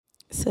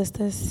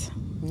sisters.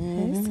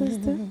 Hey,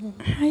 sister.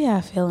 How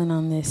y'all feeling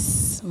on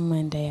this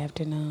Monday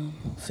afternoon?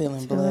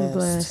 Feeling Feeling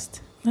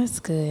blessed. That's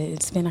good.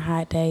 It's been a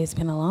hot day. It's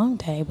been a long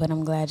day, but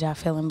I'm glad y'all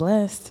feeling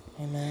blessed.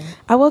 Amen.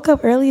 I woke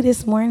up early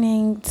this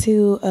morning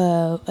to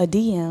a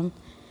DM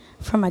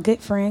from my good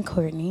friend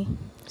Courtney.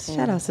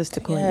 Shout out,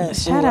 Sister Courtney.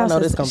 Yes. Shout Ooh, I out know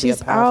to this gonna be a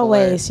she's powerful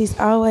word. she's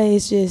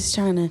always just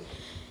trying to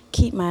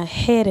keep my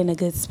head in a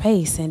good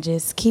space and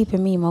just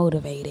keeping me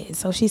motivated.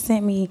 So she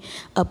sent me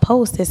a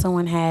post that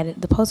someone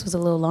had. The post was a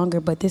little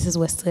longer, but this is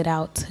what stood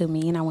out to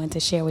me, and I wanted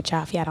to share with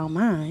y'all if y'all don't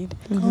mind.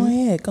 Go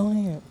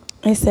ahead.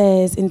 It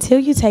says, until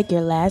you take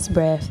your last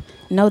breath,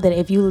 know that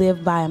if you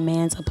live by a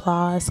man's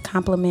applause,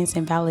 compliments,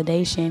 and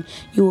validation,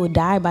 you will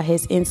die by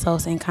his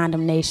insults and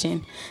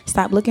condemnation.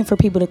 Stop looking for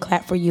people to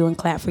clap for you and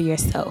clap for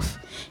yourself.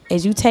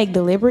 As you take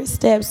deliberate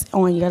steps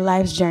on your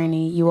life's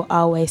journey, you will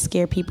always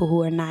scare people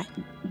who are not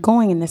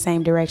going in the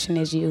same direction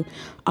as you.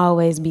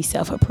 Always be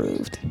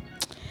self-approved.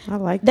 I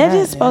like That that.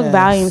 just spoke Yes.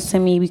 volumes to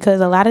me,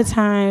 because a lot of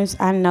times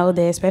I know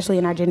that, especially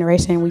in our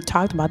generation, we've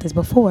talked about this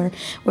before,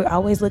 we're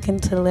always looking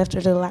to the left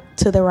or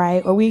to the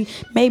right, or we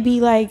may be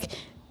like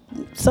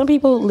some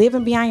people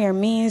living beyond your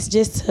means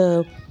just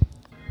to,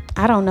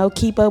 I don't know,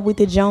 keep up with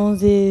the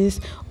Joneses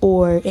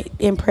or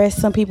impress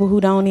some people who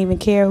don't even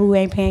care, who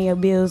ain't paying your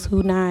bills,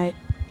 who not.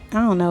 I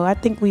don't know. I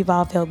think we've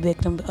all felt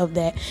victim of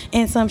that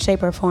in some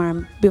shape or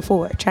form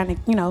before, trying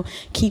to,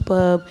 keep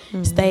up,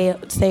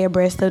 stay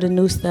abreast of the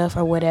new stuff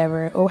or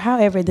whatever, or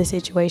however the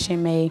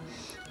situation may,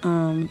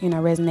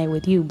 resonate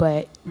with you.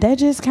 But that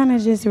just kind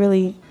of just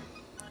really,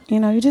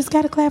 you just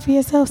got to clap for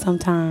yourself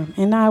sometime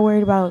and not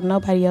worried about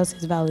nobody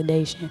else's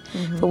validation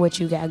for what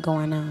you got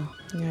going on.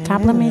 Yes.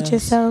 Compliment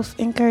yourself,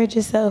 encourage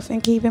yourself,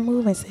 and keep it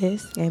moving,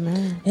 sis.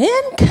 Amen.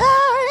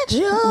 Encourage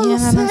yourself. You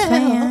know what I'm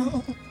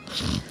saying?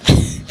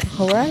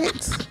 All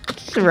right.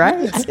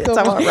 Right.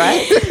 Come on,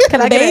 right?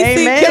 Can I get an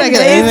amen? Can I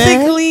get an amen?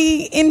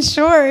 Basically, in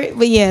short.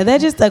 But yeah, that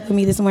just stuck with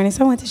me this morning,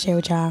 so I wanted to share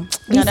with y'all.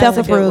 Be No, that's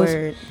a good self-approved.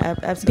 word.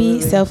 Absolutely.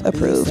 Be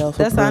self-approved.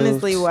 That's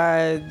honestly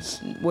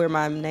where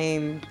my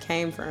name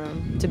came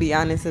from. To be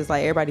honest, is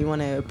like everybody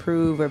want to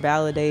approve or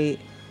validate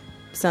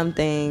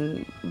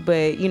something,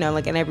 but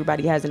and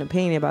everybody has an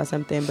opinion about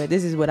something, but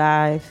this is what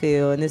I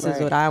feel and this is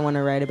what I want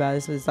to write about.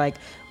 This was like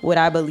what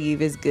I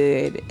believe is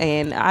good,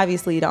 and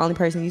obviously the only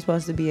person you're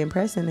supposed to be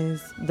impressing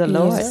is the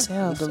Lord.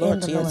 Yourself. The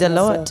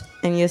Lord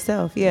and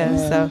yourself. Yeah.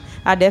 So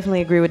I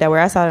definitely agree with that. Where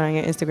I saw it on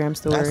your Instagram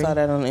story. I saw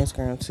that on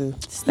Instagram too.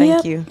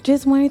 Thank you.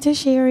 Just wanted to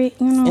share it.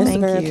 Instagram,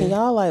 Thank you. can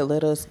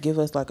y'all give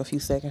us a few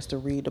seconds to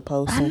read the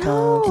post I sometimes?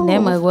 know. And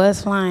that mug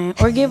was flying.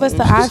 Or give us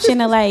the option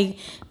to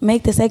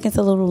make the seconds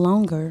a little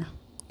longer.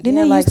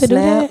 Didn't they used to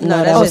Snap? do that?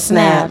 No, that's just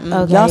Snap.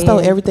 Okay, Y'all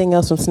stole yeah. everything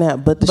else from Snap,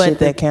 but the shit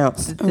that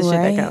counts. The shit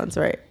that counts,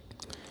 right?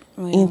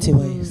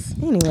 Anyways,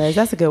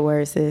 that's a good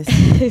word, sis.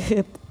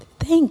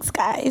 Thanks,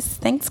 guys.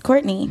 Thanks,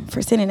 Courtney,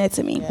 for sending that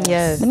to me.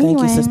 Yes. But thank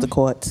you, anyway. Sister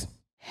Quartz.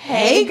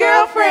 Hey,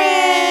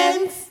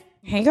 girlfriends.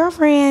 Hey,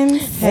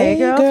 girlfriends. Hey,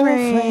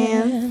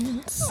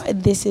 girlfriends.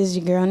 This is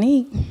your girl,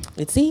 Neek.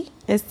 It's E.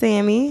 It's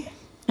Sammy.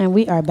 And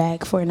we are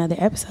back for another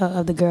episode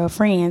of the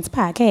Girlfriends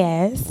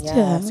Podcast.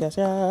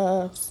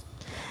 Yes.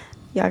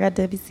 Y'all got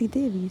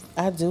WCWs.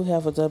 I do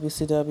have a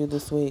WCW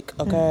this week,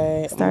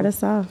 okay? Start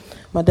us off.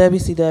 My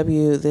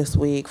WCW this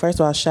week, first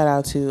of all, shout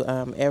out to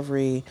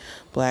every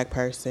black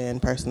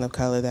person of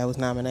color that was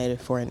nominated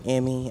for an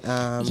Emmy.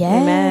 Yes.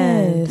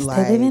 Amen. They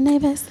living their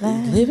best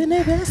life. Living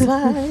their best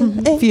life.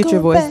 Ain't Future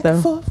going voice, back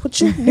though. forth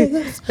with you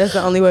niggas. That's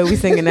the only way we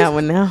singing that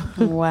one now.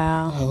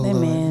 Wow. Oh, that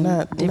Lord. man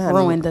Not-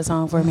 ruined the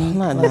song for me.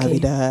 Not Okay.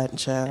 Navidad,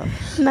 child.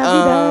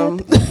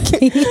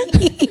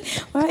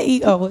 Why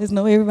he always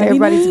know everybody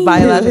Everybody's name?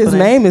 biological His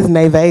name is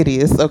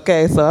Navadius,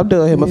 okay? So I'm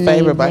doing him a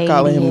favor by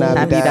calling him Navadius.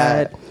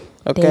 Navidad.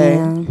 Okay?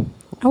 Damn.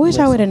 I wish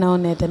I would have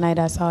known that the night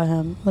I saw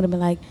him. Would have been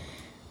like,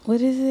 what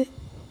is it?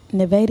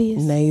 Navadius?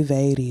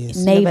 Navadius.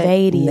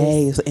 Navadius.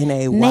 Nays,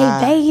 N-A-Y.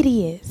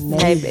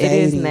 Navadius. It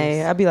is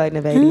Nay. I'd be like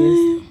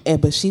Navadius.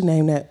 But she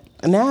named that.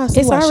 Now I see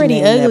It's why she already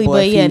named that ugly, boy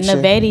but yeah, Future.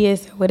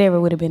 Navadius or whatever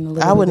would have been a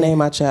little I would bit name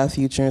my child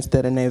Future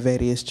instead of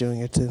Navadius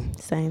Jr. too.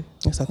 Same.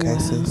 It's okay, Wow.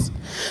 sis.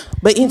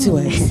 But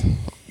anyways,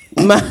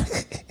 my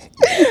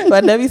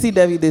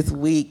WCW this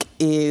week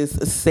is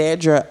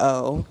Sandra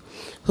Oh,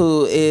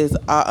 who is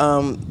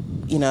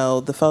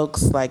the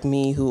folks like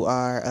me who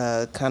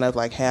are kind of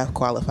like half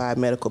qualified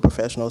medical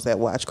professionals that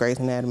watch Grey's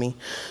Anatomy.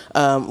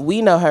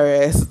 We know her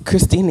as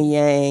Christina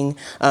Yang.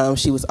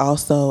 She was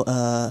also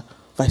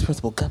Vice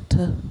Principal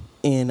Gupta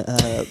in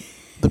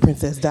The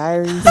Princess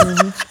Diaries.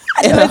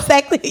 I know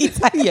exactly what you're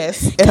talking.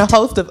 Yes, and a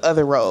host of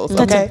other roles.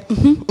 Okay,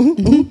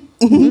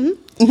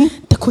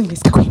 The queen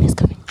is coming.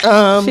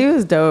 She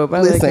was dope.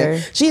 I like her.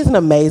 She is an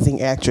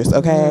amazing actress,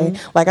 okay?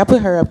 Like, I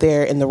put her up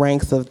there in the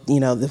ranks of,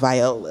 the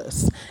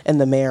Violas and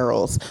the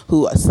Meryls,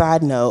 who,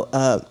 side note,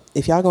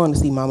 if y'all going to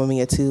see Mamma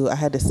Mia 2, I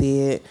had to see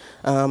it,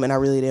 and I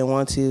really didn't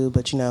want to,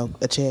 but,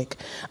 a check.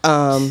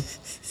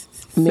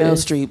 Meryl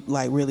Streep,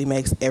 really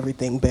makes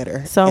everything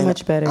better. So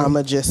much better.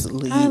 I'ma just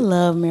leave. I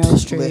love Meryl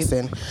Streep.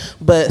 Listen.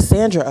 But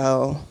Sandra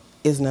Oh,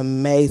 is an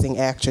amazing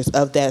actress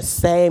of that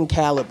same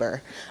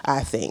caliber,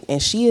 I think.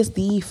 And she is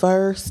the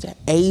first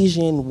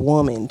Asian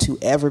woman to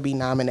ever be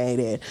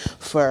nominated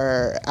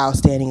for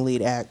Outstanding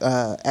Lead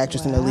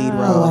Actress in the Lead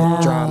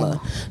Role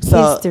drama.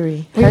 So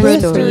History.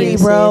 History,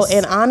 bro.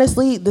 And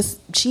honestly,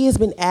 she has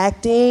been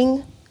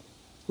acting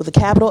with a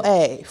capital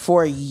A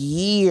for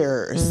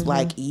years,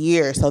 like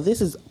years. So this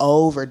is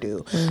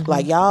overdue.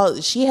 Like, y'all,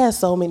 she has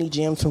so many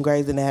gems from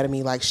Grey's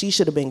Anatomy. Like, she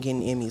should have been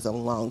getting Emmys a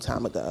long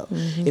time ago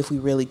if we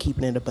really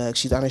keeping it a bug.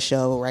 She's on a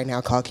show right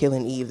now called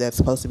Killing Eve that's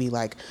supposed to be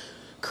like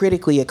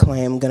critically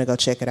acclaimed. I'm gonna go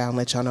check it out and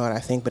let y'all know what I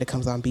think, but it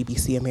comes on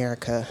BBC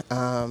America.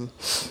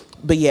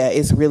 But yeah,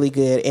 it's really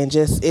good. And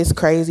just, it's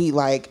crazy.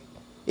 Like,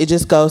 it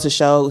just goes to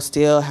show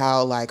still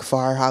how like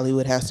far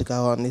Hollywood has to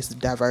go on this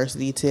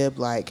diversity tip.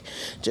 Like,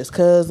 just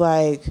cause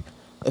like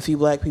a few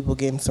black people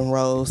getting some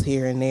roles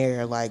here and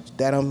there, like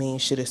that don't mean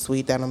shit is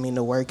sweet. That don't mean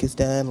the work is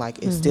done. Like,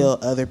 it's still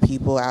other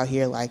people out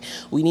here. Like,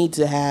 we need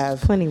to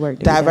have plenty work.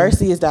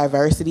 Diversity is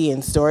diversity,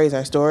 and stories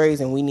are stories,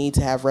 and we need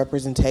to have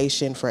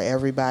representation for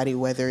everybody,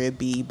 whether it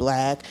be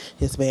black,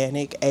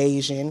 Hispanic,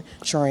 Asian,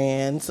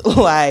 trans.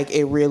 Like,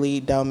 it really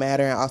don't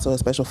matter. And also a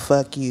special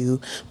fuck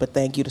you, but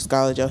thank you to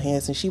Scarlett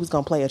Johansson. She was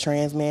gonna play a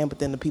trans man, but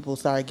then the people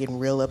started getting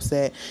real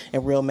upset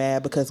and real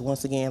mad because,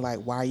 once again, like,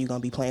 why are you gonna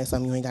be playing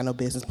something you ain't got no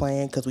business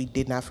playing? Because we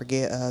did not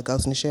forget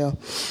Ghost in the Shell.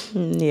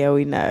 Yeah,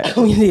 we not.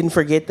 We didn't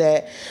forget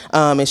that.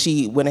 And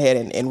she went ahead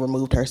and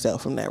removed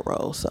herself from that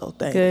role. So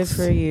thanks. Good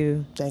for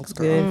you. Thanks,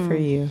 girl. Good for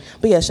you.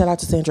 But yeah, shout out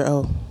to Sandra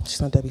Oh. She's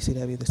on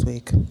WCW this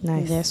week.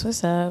 Nice. That's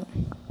what's up.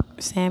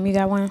 Sam, you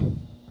got one?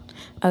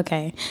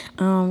 Okay.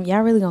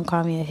 Y'all really gonna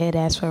call me a head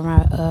ass for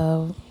my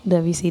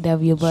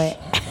WCW, but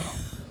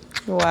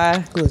Why?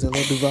 Who is it?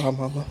 Lil Duval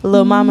Mama.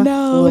 Little Mama?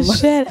 no, Lil Ma-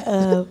 shut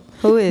up.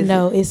 Who is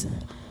No, it's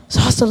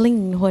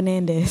Jocelyn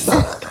Hernandez.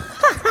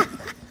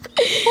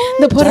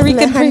 The Puerto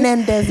Rican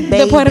Hernandez, baby.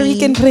 The Puerto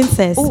Rican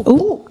princess. Ooh,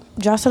 Ooh.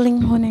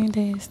 Jocelyn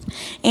Hernandez.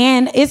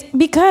 And it's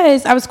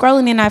because I was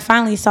scrolling and I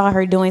finally saw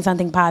her doing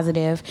something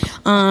positive.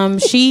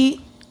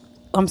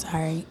 I'm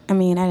sorry. I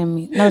mean, I didn't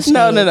mean no shade.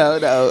 No. I mean,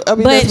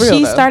 But that's real,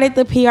 she though. started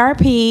the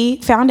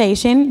PRP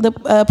Foundation, the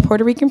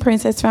Puerto Rican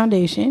Princess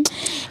Foundation.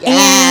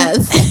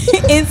 Yes.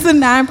 And it's a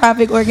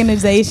nonprofit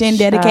organization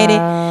dedicated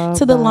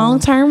to the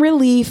long-term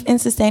relief and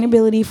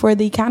sustainability for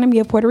the economy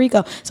of Puerto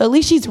Rico. So at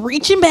least she's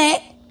reaching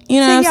back, you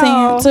know what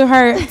I'm saying, to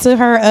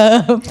her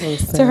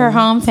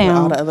hometown.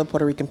 All the other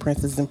Puerto Rican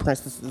princes and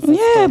princesses. And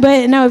Yeah, stuff.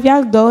 but no, if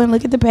y'all go and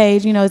look at the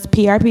page, you know, it's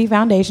PRP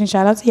Foundation.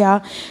 Shout out to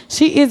y'all.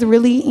 She is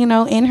really, you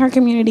know, in her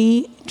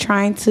community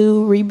trying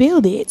to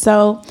rebuild it.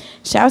 So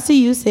shout out to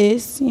you,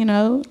 sis. You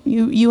know,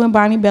 you and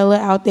Bonnie Bella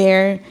out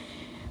there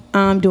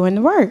doing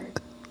the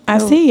work. I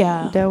see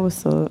y'all. That was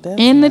so.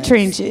 In the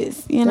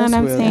trenches. You know That's what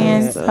I'm real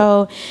saying? nice.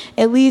 So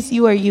at least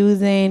you are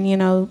using, you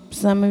know,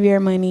 some of your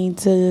money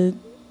to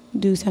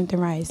do something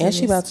right. So And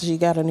she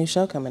got a new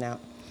show coming out.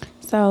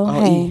 So,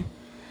 on hey. E!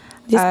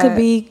 This could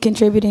be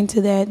contributing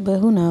to that, but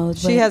who knows?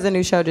 She has a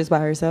new show just by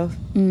herself.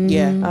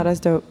 Yeah. Oh, that's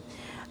dope.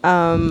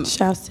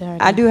 Shouts to her.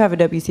 I do have a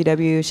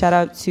WCW. Shout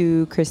out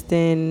to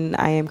Kristen.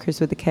 I am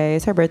Chris with a K.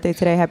 It's her birthday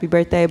today. Happy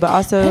birthday. But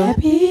also,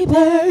 Happy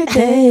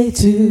birthday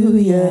to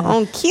you.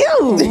 on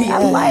cue.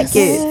 I like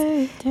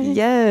it.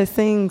 Yeah,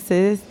 sing,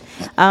 sis.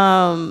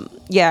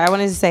 Yeah, I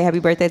wanted to say happy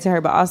birthday to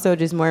her, but also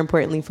just more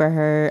importantly for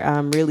her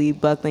really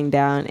buckling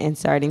down and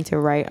starting to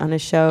write on a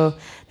show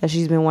that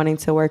she's been wanting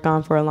to work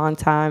on for a long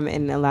time,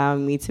 and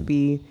allowing me to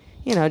be,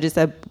 you know, just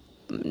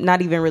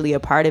not even really a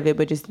part of it,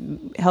 but just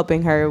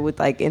helping her with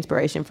like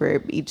inspiration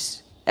for each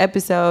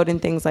episode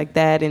and things like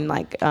that. And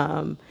like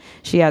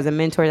she has a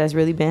mentor that's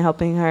really been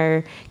helping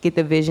her get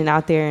the vision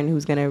out there, and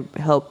who's gonna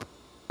help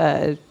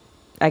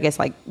I guess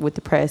like with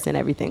the press and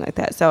everything like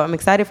that. So I'm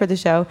excited for the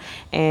show,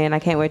 and I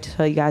can't wait to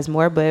tell you guys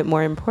more. But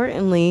more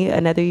importantly,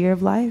 another year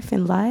of life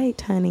and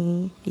light,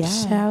 honey. Yeah.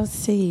 Shout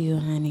to you,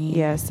 honey.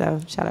 Yeah,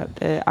 so shout out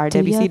to our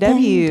Do your WCWs.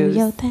 thing, do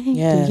your thing,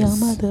 Yes. do your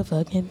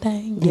motherfucking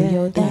thing, do Yeah.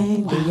 your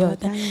thing, do your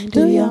thing,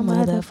 do your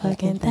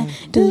motherfucking thing,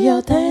 do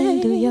your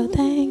thing, do your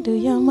thing, do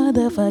your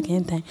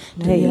motherfucking thing,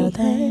 do your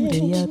thing,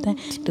 do your thing,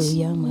 do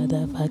your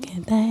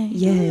motherfucking thing.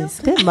 Yes,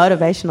 good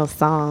motivational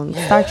song.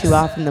 Start you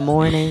off in the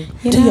morning.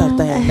 You Do your know?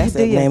 thing. That's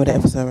the Do your name of the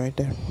thing. episode right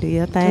there. Do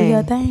your Do thing.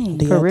 your thing.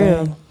 Do For your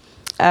real.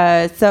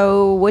 thing.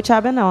 So what y'all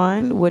been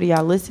on? What are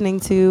y'all listening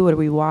to? What are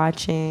we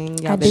watching?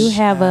 Y'all I been- do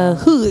have a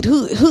hood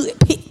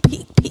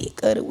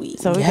pick of the week.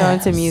 So we go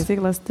Yes. into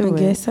music. Let's do I it.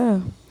 guess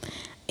so.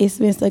 It's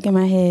been stuck in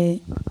my head.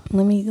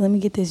 Let me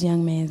get this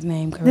young man's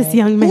name correct. This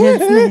young man's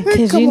name.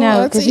 Because Come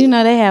on, T.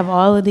 they have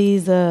all of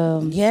these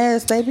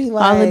Yes, they be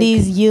like all of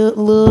these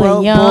little broke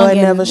and young boy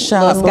and never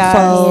shot little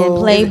before.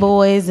 and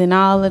playboys and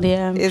all of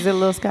them. Is it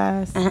Lil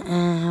Skies? Hold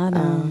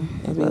on.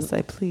 I was about to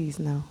say, please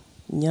no.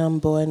 Young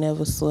boy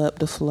never slept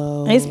the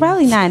flow. It's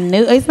probably not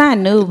new. It's not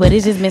new, but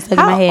it's just been stuck in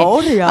How my head.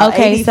 old are y'all?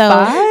 Okay,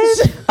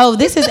 85? so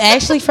this is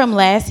actually from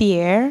last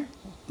year.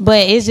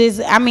 But it's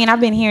just, I mean, I've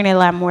been hearing it a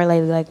lot more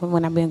lately, like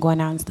when I've been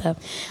going out and stuff.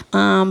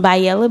 By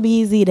Yella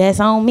Beezy, That's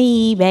On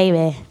Me,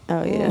 Baby.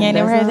 Oh yeah, You ain't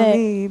never heard that?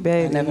 Me,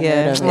 baby. I never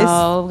yeah. heard of it.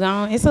 Oh,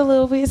 gone. It's a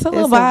little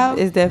vibe.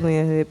 It's definitely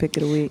a hood pick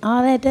of the week.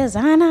 All that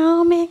designer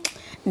on me,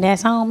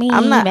 that's on me.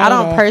 I'm not. Baby. I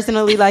don't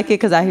personally like it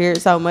because I hear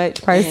it so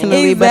much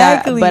personally.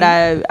 Exactly. But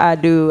I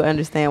do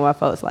understand why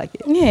folks like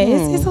it. Yeah,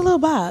 it's a little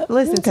vibe.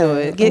 Listen to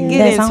it. Get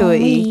That's into on it.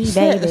 me, E.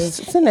 baby.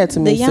 Send that to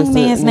me. The young sister,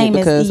 man's name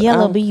because is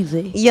Yellow I'm-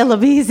 Beezy. Yellow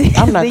Beezy.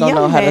 I'm not The gonna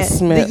know young how to man-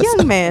 smell. The young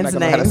I'm man's not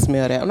gonna know how to name.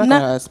 smell that. I'm not No.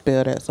 gonna know how to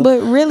spell that. So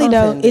But really I'm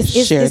though, finna it's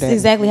share that.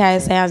 exactly how it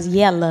sounds,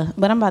 Yella.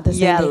 But I'm about to say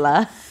Yellow.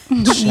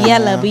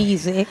 Yella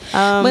Beezy.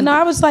 But no,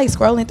 I was like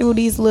scrolling through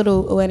these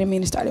little. Oh, I didn't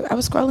mean to start it. I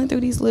was scrolling through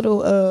these little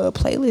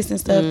playlists and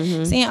stuff,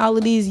 seeing all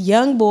of these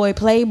young boy,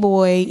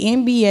 Playboy,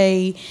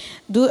 NBA.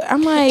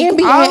 I'm like all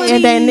NBA, of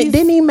and then these-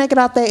 didn't even make it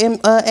off that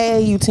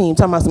AAU team.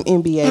 Talking about some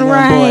NBA young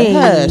Right. boy.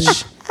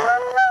 Hush.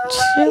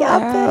 Chill Y'all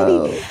out.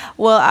 petty.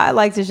 Well, I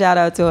like to shout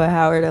out to a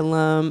Howard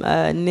alum,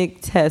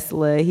 Nick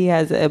Tesla. He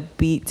has a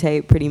beat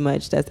tape pretty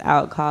much that's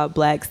out called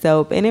Black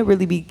Soap, and it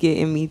really be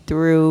getting me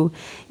through,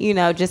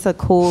 just a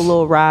cool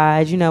little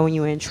ride, when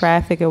you're in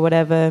traffic or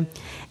whatever.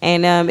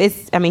 And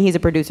he's a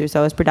producer,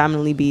 so it's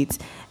predominantly beats.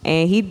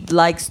 And he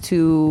likes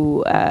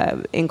to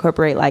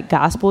incorporate like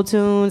gospel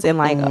tunes and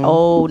like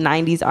old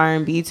 90s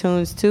R&B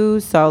tunes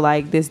too. So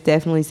like this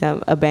definitely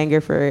a banger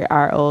for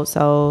our old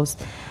souls.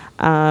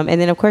 And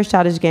then of course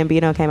Childish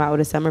Gambino came out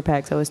with a summer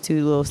pack, so it's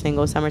 2 little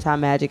singles,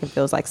 Summertime Magic and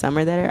Feels Like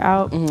Summer, that are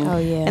out. Oh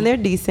yeah, And they're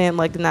decent,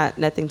 like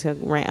nothing to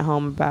rant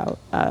home about.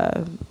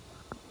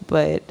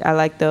 But I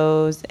like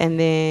those. And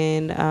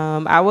then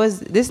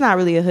this is not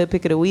really a hood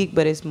pick of the week,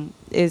 but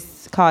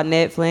it's called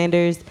Ned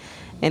Flanders,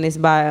 and it's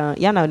by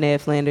y'all know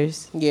Ned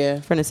Flanders, Yeah.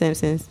 from The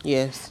Simpsons.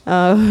 Yes.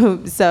 Made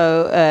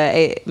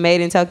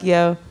in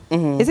Tokyo.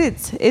 Mm-hmm.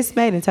 It's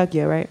Made in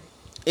Tokyo, right?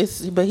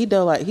 But he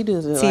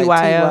does it TYO.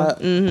 like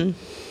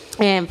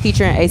And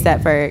featuring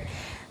ASAP Ferg.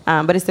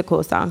 But it's a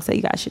cool song, so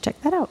you guys should check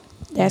that out.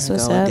 that's Yeah,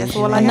 what's go up. with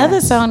that.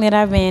 Another song that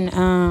I've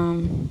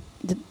been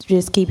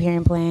just keep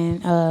hearing playing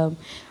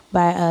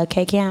by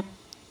K Camp,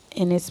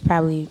 and it's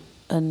probably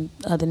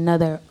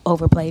another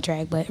overplayed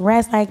track, but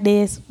Rats Like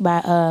This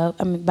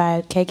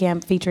by K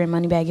Camp featuring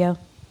Moneybagg Yo.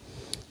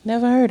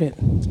 Never heard it.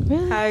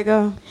 Really? How it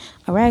go?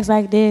 Rats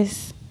Like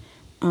This.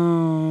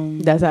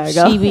 That's how it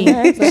go. She be,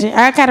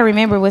 I gotta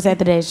remember what's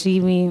after that. She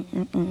be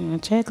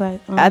check like.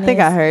 I think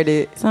I heard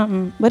it.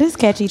 something, but it's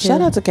catchy too.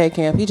 Shout out to K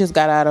Camp. He just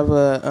got out of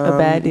a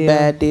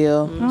bad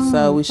deal.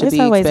 So we should It's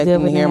be always good expecting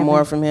to when hear that more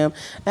happens. from him.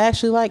 I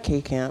actually like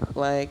K Camp.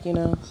 I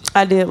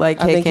did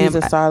like I think K-Camp.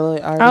 he's a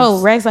solid artist. Oh,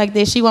 Rats Like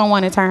This. She won't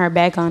want to turn her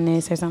back on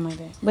this or something like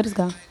that. But it's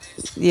gone.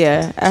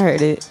 Yeah, I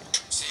heard it.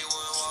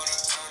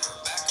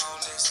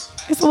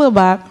 It's a little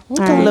bop.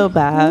 Okay. All right. A little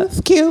vibe.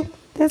 It's cute.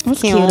 That's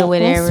It's cute or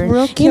whatever.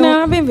 real cute.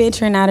 I've been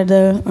venturing out of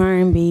the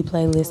R&B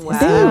playlist. Wow,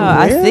 They're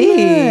I real see.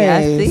 I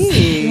nice.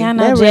 see. Yeah, I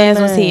know They're Jazz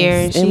real was here,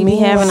 and nice. she And be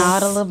having meanwhile- all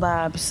the little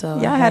bobs. So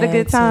Y'all I had a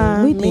good to.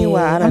 time. We did.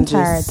 Meanwhile, I done I'm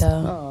tired just- though.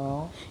 Oh.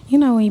 You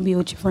know when you be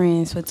with your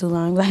friends for too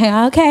long, like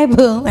okay,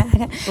 boo,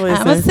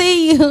 I'ma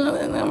see you.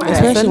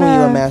 Especially when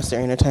you're a master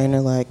entertainer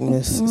like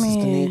Miss Man.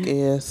 Stanique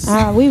is.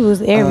 We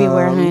was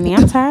everywhere, honey.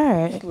 I'm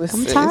tired.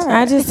 Listen. I'm tired.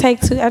 I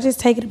just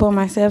take it upon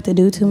myself to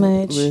do too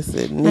much.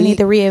 Listen, I need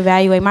to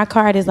reevaluate. My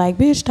card is like,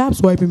 bitch, stop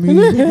swiping me.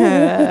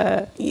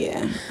 Yeah,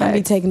 I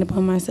be taking it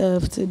upon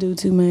myself to do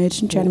too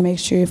much and try to make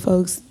sure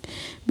folks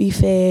be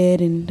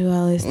fed and do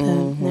all this stuff.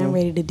 And I'm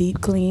ready to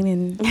deep clean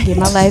and get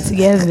my life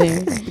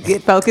together.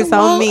 Get focused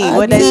on me.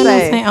 What they You know what I'm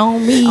say. saying?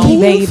 On me, Can you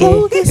baby.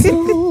 focus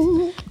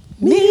on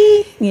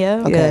Me.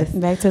 Yeah. Okay. Yes.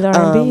 Back to the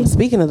R&B.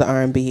 Speaking of the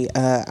R&B,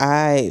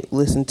 I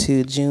listened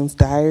to June's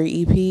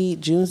Diary EP.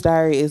 June's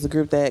Diary is a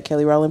group that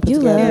Kelly Rowland put You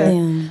love together.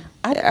 them.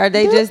 Did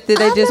they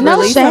just No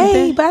release shade,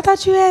 something? but I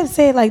thought you had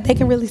said like they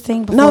can really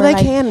sing. Before, No, they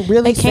like, can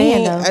really they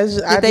can, sing.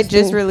 though. Did they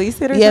just release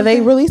it or Yeah, they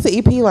something? released the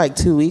EP like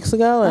 2 weeks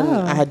ago, and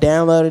Oh. I had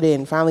downloaded it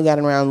and finally got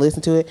around and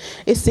listened to it.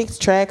 It's 6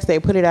 tracks. They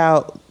put it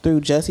out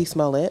through Jussie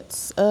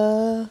Smollett's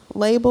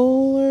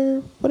label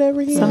or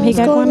whatever he Something has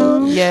he got going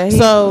going on? Yeah.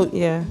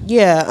 Yeah.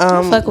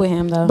 Yeah. Fuck with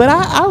him though. But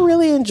I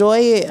really enjoy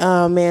it,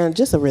 man.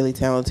 Just a really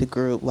talented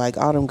group. Like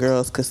all them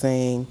girls could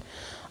sing.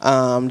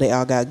 They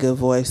all got good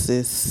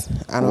voices.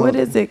 What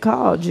is it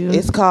called, June?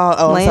 It's called?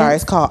 Oh, I'm Lance? sorry.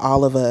 It's called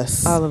All of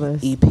Us. All of Us.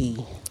 EP.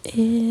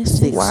 It's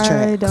 6 Why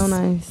tracks. don't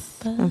I?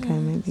 Okay,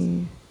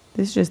 maybe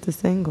this is just a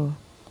single.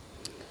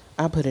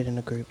 I put it in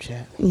the group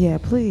chat. Yeah,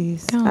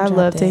 please. Go on, I'd drop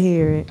love to that.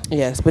 hear it.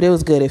 Yes, but it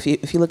was good. If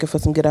you're looking for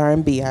some good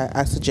R&B,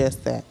 I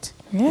suggest that.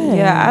 Yes.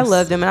 Yeah, I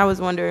love them, and I was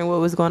wondering what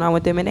was going on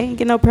with them, and they ain't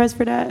get no press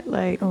for that.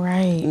 Like,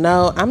 Right.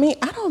 No, I mean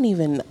I don't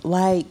even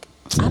like.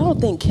 I don't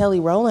think Kelly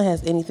Rowland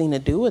has anything to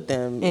do with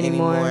them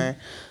anymore.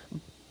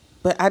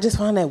 But I just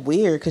find that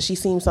weird because she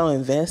seems so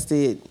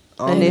invested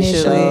on the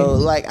Initially. show.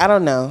 Like I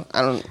don't know.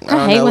 I don't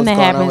I hate know when what's that going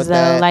on happens with though.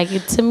 that.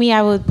 Like to me,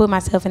 I would put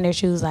myself in their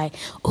shoes. Like,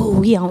 oh,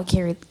 we on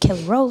Kelly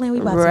Rowland. We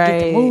about to get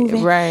the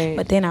moving. right.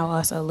 But then I would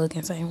also look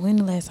and say, when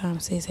the last time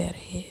sis had a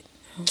hit?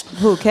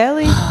 Who,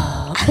 Kelly?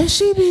 But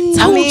she be.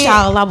 Told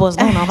y'all I was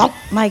gonna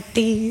like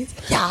this.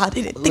 Y'all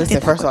didn't think Listen,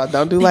 that. first of all,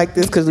 don't do like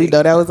this because we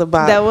know that was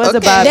about. That was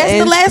about. That's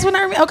the last one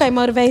I remember. Okay,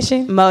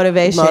 motivation.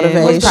 Motivation.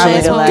 Motivation. Was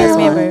probably the Last one I last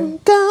one. remember.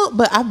 Go,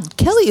 but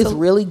Kelly is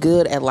really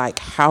good at like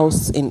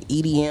house and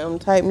EDM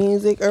type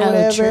music or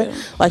whatever. true.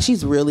 Like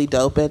she's really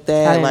dope at I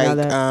that. didn't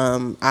know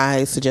Like that.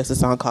 I suggest a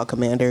song called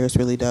Commander. It's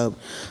really dope.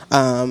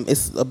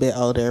 It's a bit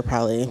older,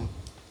 probably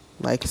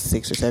like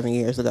 6 or 7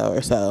 years ago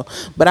or so.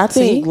 But I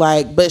think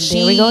See? but she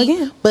There we go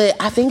again. But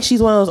I think she's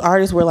one of those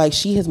artists where like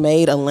she has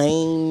made a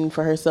lane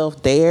for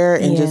herself there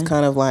and just Yeah.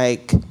 kind of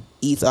like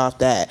eats off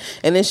that.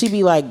 And then she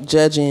be like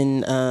judging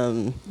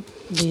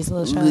These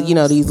little shows. you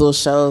know, these little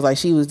shows like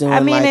she was doing I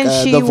mean, like and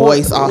she The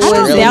Voice was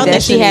Australia. doubt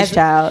that she Destiny's has-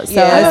 Child. So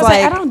Yeah. I, it's was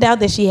like, like I don't doubt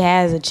that she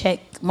has a check,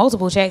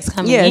 multiple checks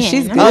coming Yeah, in.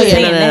 she's I'm good. not Oh, yeah,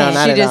 saying no, that.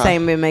 not she at just all.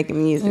 ain't been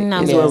making music.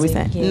 No is what we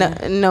music, saying.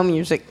 yeah. No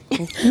music.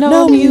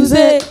 No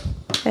music.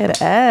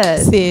 That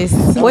ass. Sis.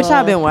 What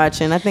y'all been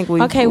watching? I think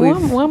we. Okay,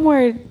 one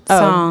more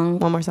song.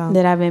 One more song.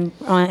 that I've been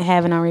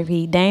having on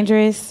repeat.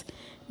 Dangerous,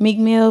 Meek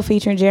Mill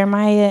featuring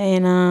Jeremiah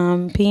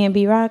and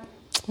PNB Rock.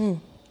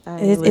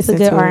 It's a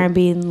good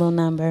R&B little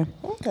number.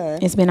 Okay.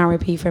 It's been on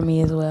repeat for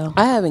me as well.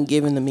 I haven't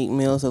given the Meek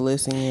Mills a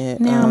listen yet.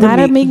 Now, Um, I'm not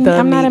a Meek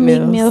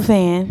Mills. Mill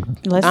fan.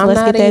 Let's I'm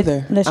not get that.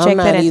 either. Let's I'm check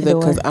not that at either the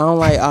door. because I don't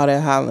like all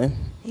that hollering.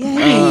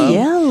 Yeah, he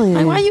yelling.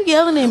 Like, why you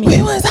yelling at me? He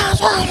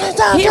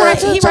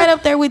He right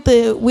up there with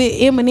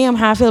Eminem.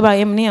 How I feel about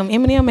Eminem.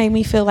 Eminem made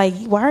me feel like,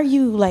 why are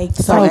you like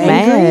so So angry?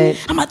 mad.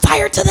 I'm gonna tie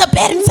her to the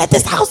bed and set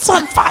this house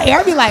on fire.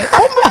 I'd be like,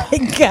 oh my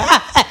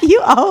god.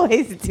 You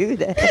always do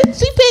that.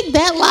 She picked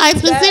that line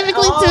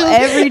specifically too.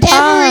 every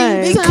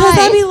time. Because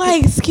I'd be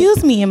like,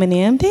 excuse me,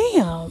 Eminem.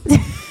 Damn.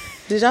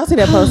 Did y'all see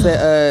that post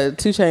that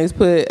 2 Chainz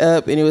put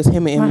up and it was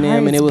him and My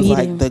Eminem and heart's it was beating.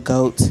 like the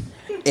GOAT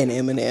and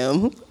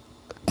Eminem.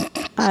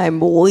 I'm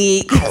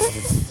weak.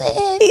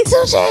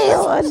 He's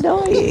so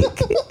annoying.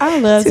 I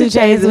love 2 2 Chainz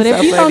Chainz, is but if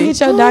so you don't funny. get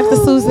your Dr.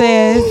 Seuss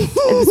ass,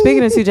 And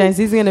speaking of 2 Chainz,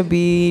 he's gonna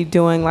be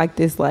doing like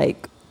this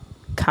like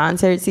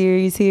concert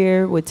series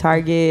here with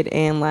Target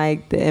and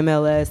like the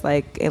MLS,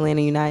 like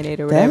Atlanta United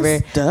or whatever,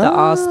 That's the dope.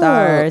 All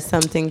Star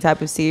something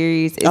type of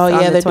series. It's Oh, yeah,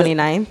 on the they're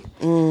 29th.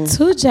 2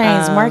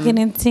 Chainz marketing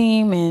Um,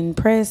 team and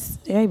press,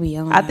 they be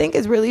on. I think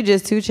it's really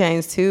just 2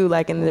 Chainz too,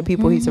 like, and the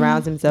people he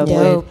surrounds himself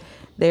Dope. with.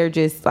 They're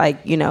just like,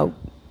 you know,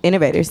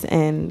 innovators,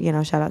 and you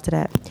know, shout out to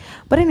that.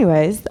 But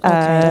anyways,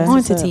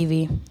 on to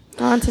TV.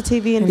 on to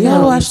TV and Y'all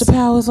films. watched The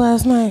Powers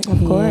last night? Of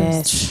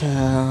course.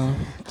 Child.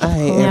 I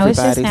hate No, it's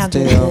just everybody now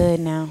getting still. good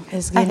now.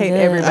 It's I getting hate good.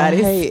 everybody.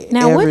 I hate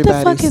Now, what the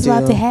everybody fuck is about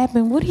to still.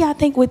 happen? What do y'all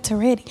think with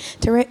Teresi?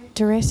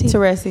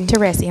 Teresi.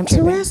 Teresi, I'm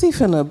tripping. Teresi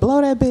finna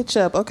blow that bitch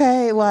up,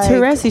 okay? Like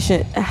Teresi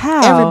should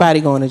how everybody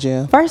going to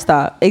jail. First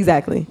off,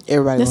 exactly.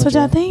 Everybody. That's what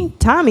going y'all to jail. think?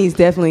 Tommy's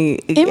definitely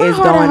In my is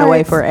heart of going away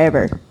hearts-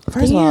 forever.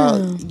 First of all,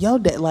 Damn. yo,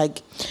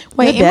 like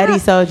Wait, Your daddy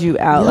sold you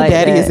out Your like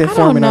daddy that. is in- I don't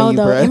informing know on you,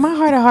 though. bruh. In my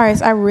heart of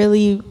hearts, I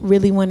really,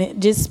 really want to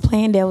just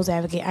playing devil's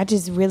advocate. I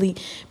just really,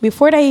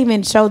 before they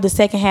even showed the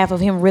second half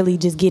of him really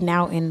just getting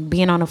out and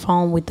being on the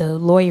phone with the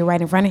lawyer right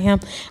in front of him,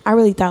 I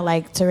really thought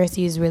like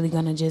Teresi is really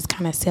gonna just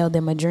kind of sell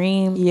them a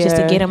dream just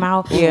to Yeah. get him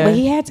out. Yeah. But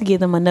he had to give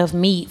them enough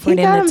meat for He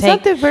got them him to take.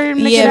 something for him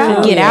to yeah, get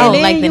out. to get out And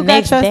then like the you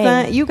next got your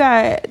day. son, you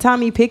got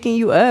Tommy picking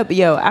you up.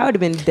 Yo, I would have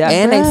been dumb.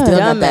 and they still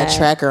got that dumbass.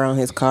 tracker on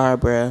his car,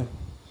 bruh.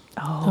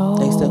 Oh,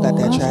 They still got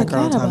that I tracker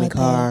on forgot Tommy about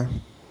car.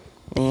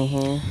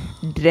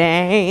 Mm-hmm.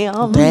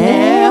 damn.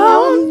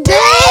 Damn.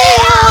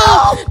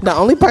 The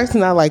only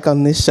person I like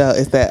on this show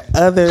is that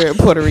other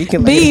Puerto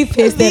Rican lady. Be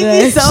pissed at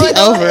us. She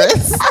over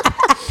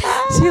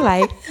us. She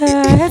like,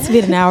 that's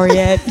been an hour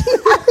yet.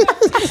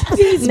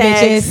 These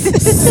Next. bitches.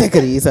 Sick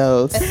of these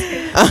hoes.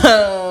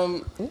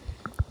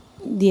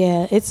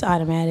 Yeah, it's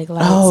automatic.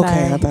 Like, Oh, okay.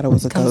 sorry. I thought it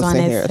was a Comes ghost on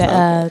in at here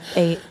or something.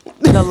 8.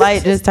 The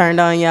light just turned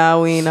on,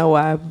 y'all. We ain't know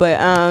why, but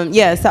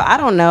yeah. So I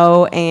don't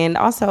know, and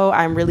also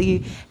I'm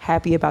really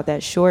happy about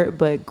that short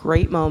but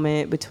great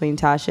moment between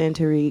Tasha and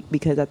Tariq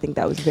because I think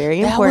that was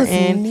very That was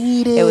important.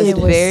 needed. It was It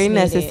was very needed.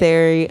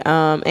 necessary,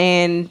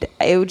 and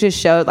it just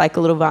showed like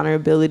a little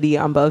vulnerability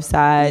on both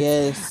sides.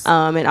 Yes.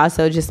 And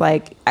also just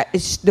like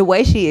the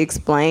way she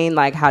explained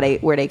like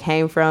where they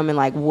came from and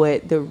like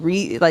what the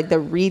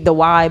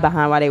why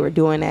behind why they were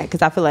doing that,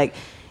 because I feel like,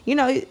 you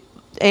know.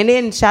 And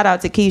then shout out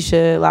to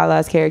Keisha,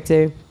 Lala's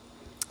character,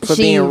 For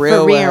being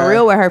real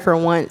with her for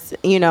once,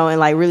 you know,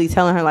 and like really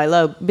telling her like,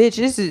 look, bitch,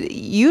 this is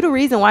you the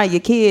reason why your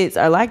kids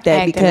are like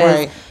that, Acting because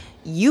right.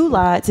 you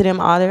lied to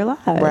them all their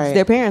lives. Right.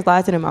 Their parents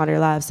lied to them all their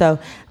lives. So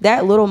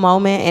that little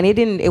moment, and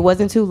it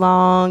wasn't too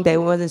long. They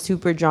wasn't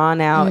super drawn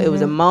out. It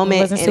was a moment.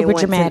 It wasn't and super went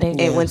dramatic.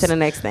 To, it went to Yes. the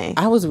next thing.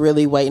 I was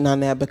really waiting on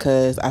that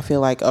because I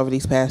feel like over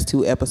these past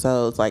 2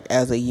 episodes, like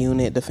as a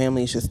unit, the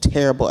family is just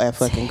terrible at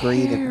fucking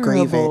grieving.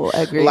 Terrible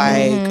at grieving.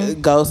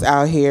 Like Ghost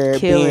out here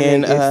Killing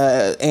being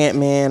niggas.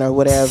 Ant-Man or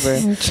whatever.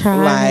 And trying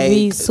to like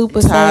be super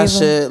Tasha,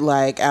 saver.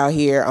 like out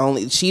here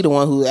only she the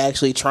one who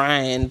actually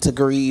trying to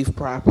grieve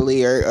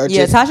properly or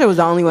Yeah, just Tasha was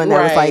the only one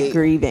that was like Right.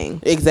 grieving,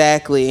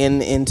 exactly.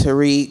 And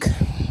Tariq.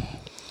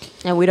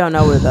 and we don't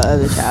know where the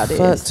other child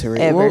Fuck is Tariq.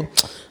 ever. Well,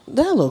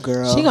 That little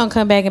girl. She gonna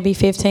come back and be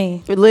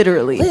 15.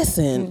 Literally.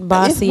 Listen.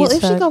 Bossy as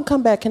if she fuck. gonna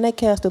come back, can they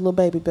cast the little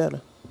baby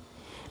better?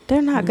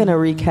 They're not gonna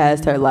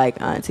recast her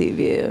like Auntie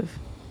Viv.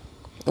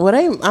 Well,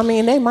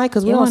 they might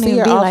because we It don't won't see even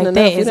her be often like enough.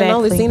 that, We done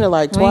only exactly. seen her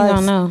like We ain't twice.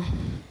 gonna know.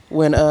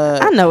 When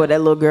I know what that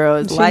little girl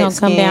is. She Light gonna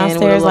come skin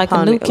downstairs like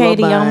a new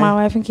Katie on My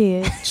wife. Wife and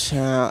Kids.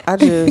 child,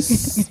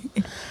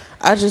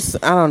 I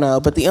don't know.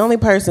 But the only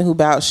person who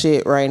bout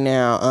shit right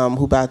now,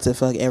 who about to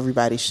fuck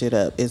everybody's shit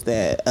up, is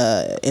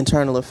that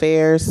internal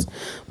affairs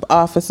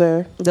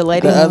officer, The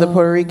lady, the other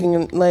Puerto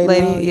Rican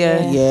lady.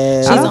 yeah.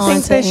 Yeah. She's I don't on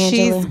think to that Angela.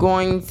 she's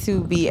going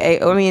to be.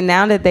 I mean,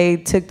 now that they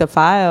took the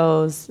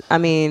files, or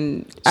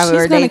gonna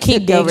they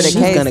keep took over the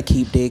digging. She's case gonna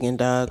keep digging,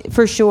 dog.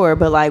 for sure.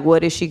 But like,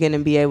 what is she going to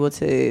be able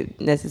to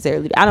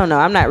necessarily do? I don't know.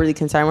 I'm not really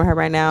concerned with her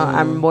right now.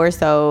 I'm more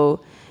so.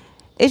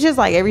 It's just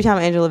like every time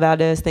Angela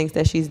Valdez thinks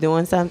that she's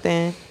doing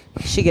something,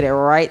 she get it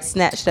right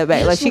snatched up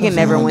back. Like she can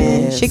never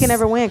win. Valdez. She can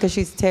never win because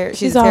she's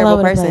She's a all terrible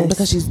over the person. place.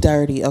 Because she's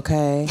dirty,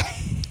 okay?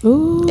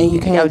 Ooh. And you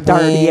can't Your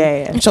dirty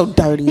win. ass. Your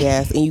dirty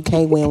ass, and you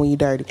can't win when you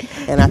dirty.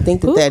 And I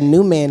think that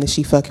new man that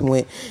she fucking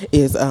with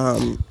is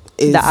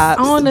The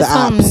ops. On to the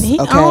something. ops, He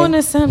okay? on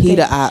to something. He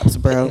the ops,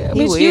 bro. He Bitch,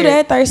 you weird.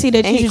 that thirsty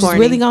that And you he just corny.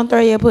 really gonna throw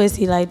your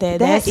pussy like that.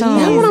 That's That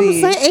That's easy. what I'm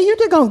saying. And you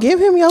just gonna give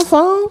him your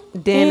phone?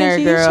 Dinner,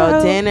 Angie,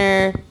 girl. show.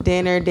 Dinner.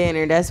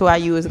 That's why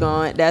you was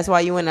going. That's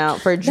why you went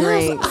out for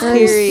drinks. I'm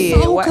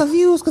Period. so Why-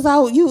 confused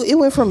because it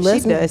went from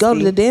let's go to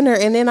dusty. the dinner,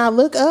 and then I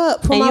look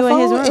up from And my you in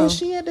his phone, room. and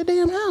she at the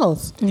damn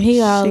house. And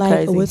he all She like,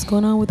 crazy. what's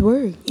going on with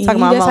work? And Talking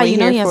about that's I'm how only you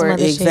know here he has for some it.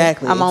 other shit.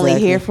 Exactly. I'm only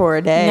here for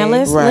a day. Now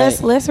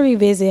Right. let's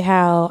revisit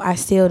how I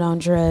still don't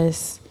trust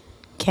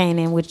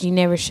Kanan, which you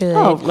never should.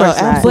 Oh, of course not.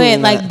 absolutely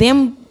But like not.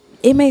 them,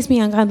 it makes me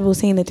uncomfortable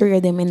seeing the three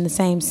of them in the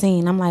same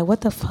scene. I'm like,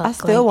 what the fuck? I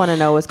still Like, want to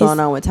know what's going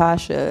on with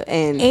Tasha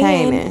and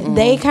Kanan. and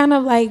they kind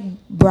of like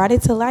brought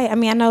it to light. I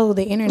mean, I know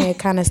the internet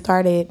kind of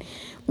started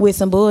with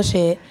some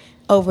bullshit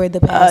over the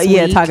past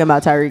week. talking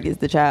about Tyreek is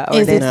the child. Or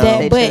Is it they that?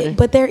 children.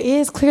 But there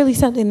is clearly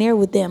something there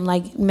with them.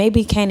 Like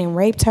maybe Kanan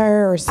raped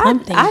her or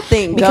something. I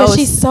think because Ghost,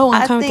 she's so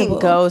uncomfortable. I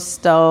think Ghost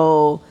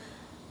stole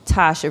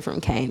Tasha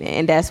from Kanan,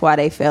 and that's why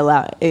they fell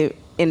out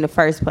in the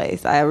first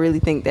place. I really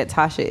think that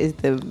Tasha is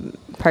the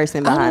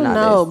person I behind don't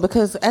all know this.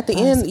 because at the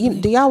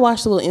end, do y'all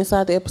watch the little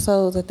inside the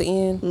episodes at the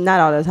end? Not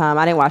all the time.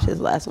 I didn't watch this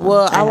last one.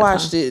 Well, I had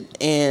watched time. it,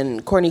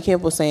 and Courtney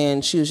Kemp was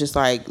saying she was just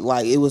like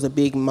it was a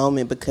big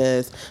moment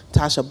because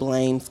Tasha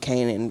blames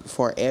Kanan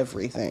for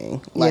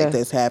everything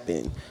that's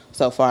happened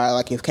so far.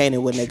 Like if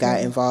Kanan wouldn't have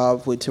got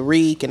involved with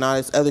Tariq and all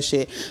this other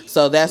shit,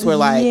 so that's where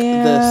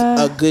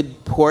Yeah. a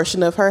good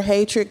portion of her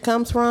hatred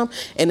comes from.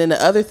 And then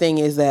the other thing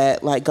is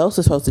that like Ghost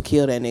is supposed to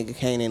kill that nigga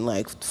Kanan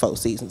like 4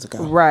 seasons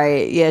ago.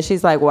 Right. Yeah.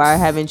 She's like, why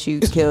haven't you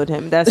killed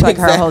him? That's like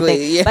her whole Exactly,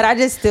 thing. yeah. But I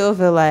just still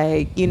feel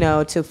like,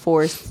 to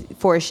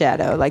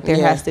foreshadow, like there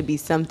Yeah. has to be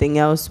something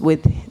else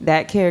with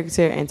that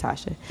character and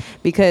Tasha.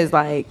 Because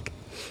like,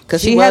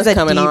 Because she he has was a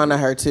coming deep- on to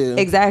her too.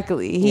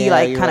 exactly. He Yeah,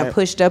 like you're kind of right.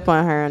 pushed up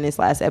on her on this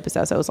last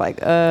episode. So it was like,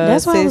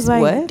 That's why I was sis,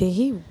 like, what? did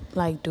he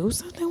like do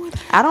something with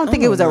her? I don't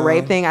think it was a don't know.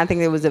 rape thing. I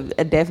think it was a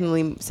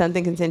definitely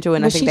something consensual,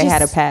 and I But think she they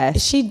had a just-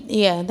 pass. They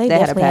They had a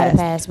definitely had a pass.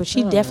 pass, but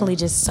she definitely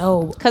just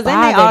so Because then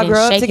they bothered all and grew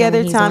up shaking together.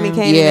 when he's Tommy, around.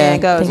 Kanan, Yeah,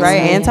 and Ghost, think right?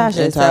 so, And yeah.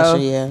 Tasha. And So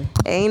Tasha,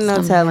 yeah. ain't no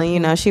Something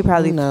telling. She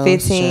probably Who knows,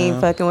 15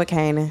 child. fucking with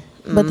Kanan.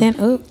 But then,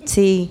 oop,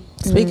 T.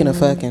 Speaking of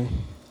fucking,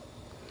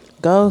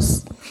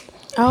 Ghost.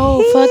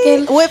 oh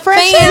fucking With He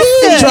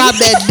Francesca. dropped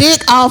that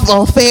dick off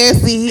on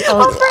Fancy.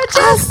 On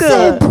Francesca. I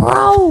said,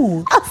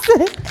 bro. I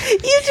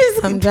said, you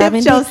just I'm pimped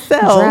driving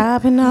yourself.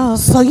 dropping off.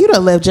 So you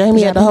done left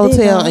Jamie at the Dropping dick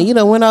hotel off. and you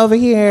done went over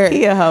here.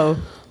 He a hoe.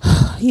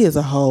 He is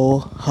a hoe.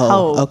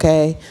 Hoe.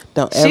 Okay?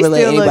 Don't She ever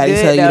let still look anybody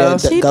good, tell you though.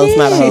 that She Ghost's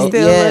not a did. hoe. She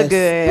still Yes. look good.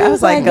 It I was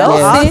was like, like, go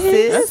go, off, sis.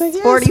 sis. I was like,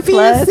 yes, 40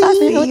 plus. I fancy.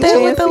 think With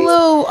that, with the fancy.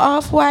 little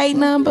off-white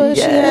number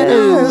she had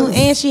Yes. on,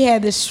 and she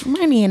had this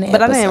money in the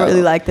But I didn't episode.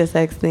 really like the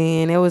sex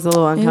scene. It was a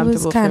little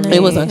uncomfortable kinda- for me.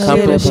 It was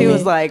uncomfortable She for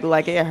was me.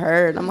 like it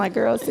hurt. I'm like,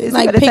 girl, sis,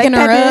 like you better picking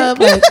take her that up.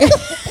 dick.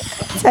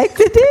 Like, Take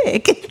the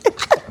dick.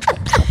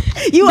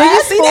 You Did you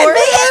asked see for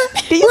that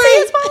it. Do you see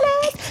his fine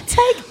ass?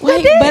 Take the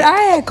like, dick. but I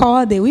had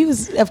called it. We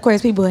was, of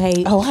course, people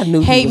hate. Oh, I knew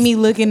he hate was- me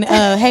looking,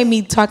 hate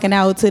me talking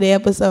out to the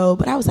episode.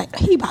 But I was like,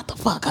 he about to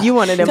fuck her. You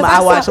wanted them. 'Cause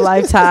I watch saw-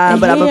 Lifetime,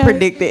 but I'm gonna Yeah.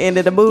 predict the end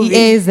of the movie.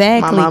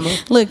 Exactly. My mama.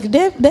 Look,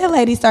 that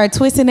lady started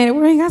twisting that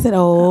ring. I said,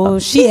 "Oh,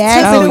 she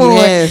asking Oh, for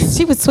yes. it."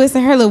 She was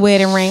twisting her little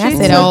wedding ring. I She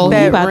said, took "Oh, he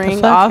that about to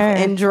ring fuck off her."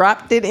 and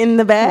dropped it in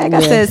the bag. I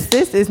Yes. said,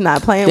 "Sis is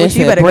not playing Then with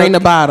you. said, Better bring go."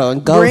 the bottle.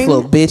 And Ghost Bring-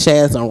 little bitch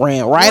ass and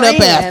ran right up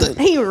after.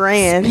 He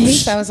ran. He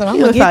told me, "I'm He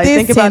gonna was get probably this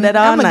thinking about that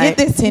all I'm gonna night.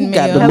 get this 10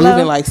 Got the million." Hello?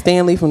 moving like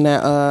Stanley from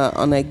that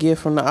on that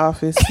gift from The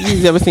Office.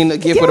 You ever seen the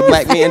gift where the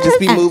black man just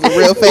be moving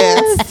real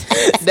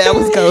fast? That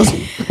was Ghost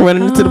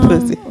running into the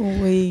pussy.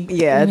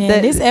 Yeah, Man,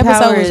 that this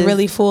episode power was is-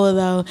 really full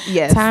though.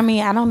 Yes.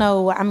 Tommy, I don't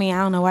know. I mean, I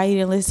don't know why you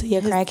didn't listen to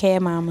your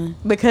crackhead mama.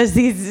 Because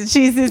she's his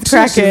She's a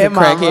crackhead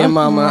crackhead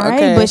mama. mama. Right?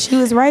 Okay. But she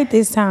was right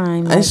this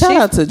time. And shout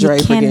out to you Dre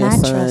for getting cannot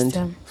trust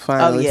signed.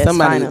 Finally, Oh, yes,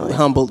 somebody finally.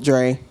 humbled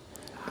Dre.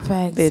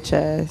 Facts. Bitch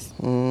ass.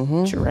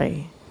 Mm-hmm.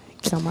 Dre.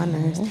 It's on my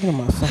nerves. Look at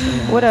my fucking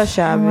nerves. What else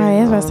y'all been Right, I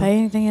was about to on? say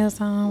anything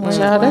else on.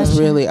 Child, that's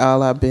really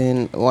all I've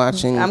been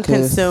watching. I'm 'cause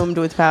consumed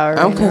with Power.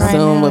 I'm right now.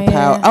 consumed Right with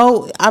now, Power. yeah.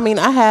 Oh, I mean,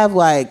 I have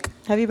like.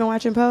 Have you been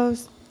watching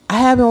Pose? I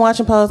have been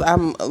watching Pose.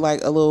 I'm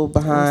like a little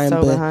behind,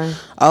 so but behind.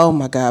 oh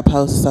my God,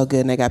 Pose is so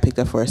good, and they got picked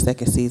up for a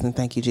second season.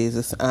 Thank you,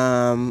 Jesus.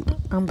 I'm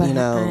behind. You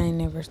know, I ain't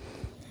never.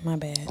 My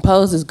bad.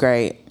 Pose is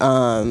great.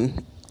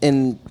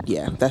 And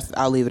yeah,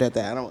 I'll leave it at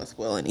that. I don't want to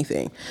spoil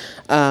anything.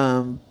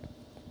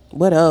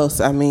 What else?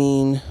 I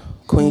mean,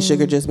 Queen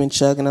Sugar just been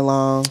chugging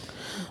along.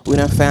 We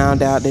done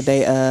found out that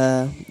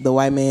the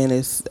white man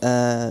is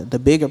the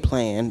bigger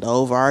plan, the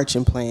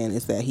overarching plan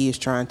is that he is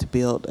trying to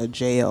build a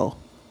jail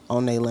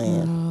on their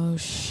land. Oh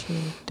shit.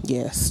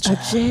 Yes, A child.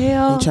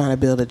 jail? They trying to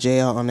build a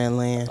jail on their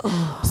land.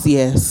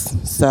 Yes.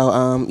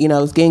 So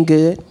it's getting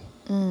good.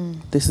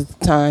 This is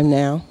the time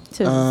now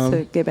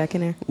To get back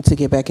in there. to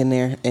get back in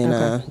there and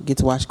Okay. get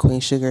to watch Queen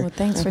Sugar. Well,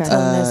 thanks for Okay.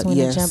 telling us when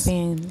yes. to jump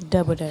in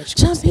double dutch.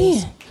 Jump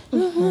in.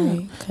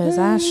 Right. Because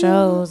our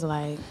shows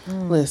like.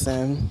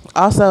 Listen.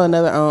 Also,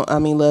 another.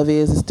 Love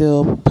is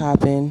still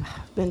popping.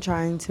 Been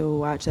trying to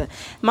watch that.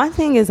 My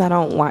thing is I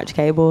don't watch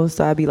cable,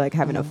 so I'd be like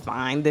having to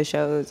find the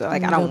shows. Or,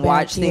 like I Go don't back,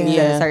 watch things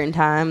yeah. at a certain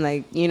time.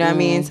 Like you know what I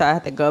mean. So I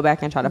have to go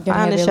back and try to Gotta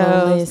find the have your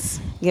little shows,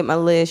 list. get my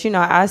list. You know,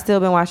 I still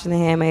been watching The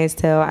Handmaid's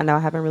Tale. I know I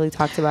haven't really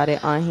talked about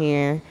it on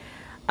here.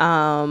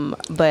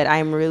 But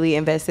I'm really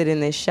invested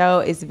in this show.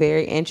 It's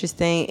very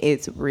interesting.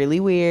 It's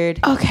really weird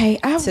Okay,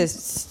 to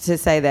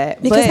say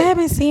that. because but I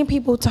haven't seen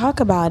people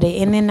talk about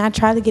it, and then I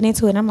tried to get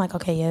into it, and I'm like,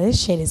 okay, yeah,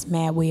 this shit is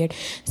mad weird.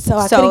 So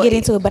I couldn't get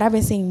into it, but I've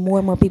been seeing more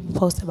and more people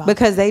post about it.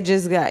 because they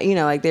just got,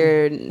 like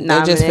they're They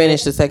nominated. just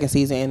finished the second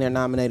season and they're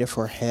nominated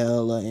for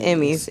hella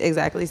Emmys,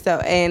 exactly. So,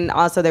 and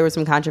also there was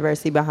some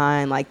controversy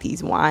behind like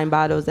these wine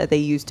bottles that they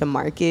used to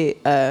market.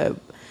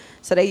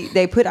 So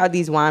they put out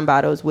these wine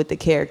bottles with the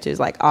characters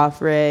like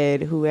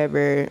Offred,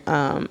 whoever,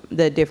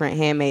 the different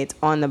handmaids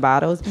on the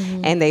bottles,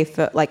 and they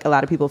felt like a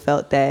lot of people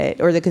felt that,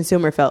 or the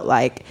consumer felt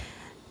like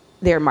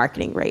they're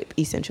marketing rape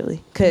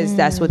essentially, because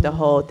that's what the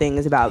whole thing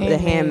is about. The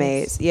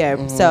handmaids,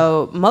 yeah.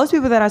 So most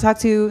people that I talk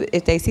to,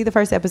 if they see the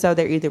first episode,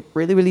 they're either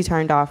really really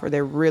turned off or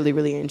they're really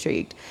really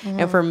intrigued.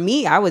 And for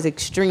me, I was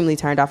extremely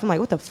turned off. I'm like,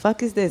 what the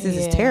fuck is this? This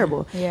is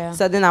terrible. Yeah.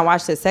 So then I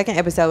watched the second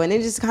episode, and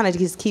it just kind of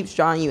just keeps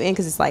drawing you in,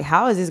 because it's like,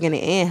 how is this going to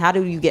end? How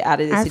do you get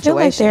out of this I situation? feel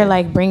like they're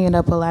like bringing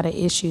up a lot of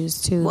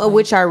issues too. Well, like,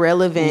 which are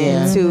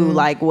relevant to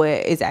like what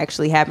is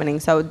actually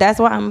happening. So that's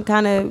why I'm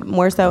kind of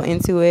more so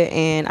into it.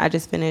 And I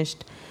just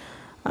finished.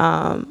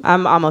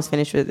 I'm almost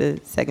finished with the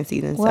second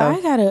season.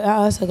 Well, so I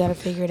also gotta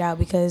figure it out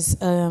because,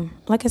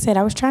 like I said,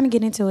 I was trying to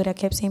get into it. I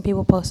kept seeing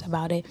people post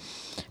about it,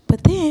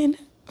 but then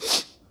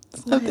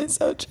something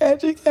so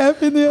tragic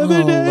happened the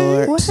other day.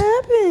 Lord. what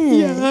happened?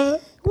 Yeah,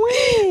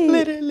 When?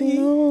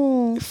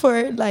 literally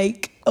for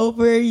like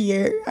over a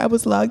year, I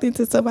was logged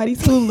into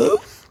somebody's Hulu,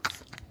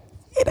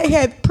 and they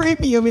had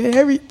premium and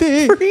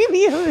everything,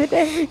 Premium and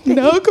everything.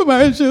 no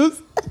commercials,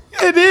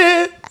 and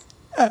then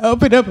I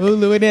opened up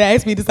Hulu and it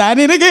asked me to sign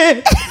in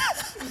again.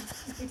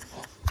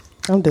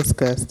 I'm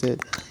disgusted.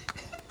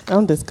 I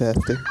don't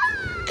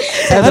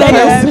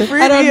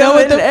know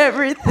what the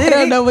everything. I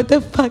don't know what the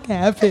fuck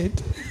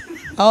happened.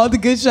 All the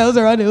good shows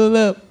are on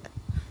Hulu.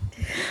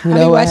 I be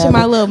what watching my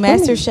happened? little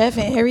Master Chef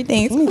and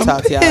everything. Let me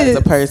talk to y'all as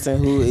a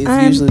person who is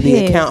I'm usually the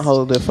pissed. account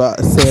holder for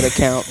said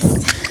accounts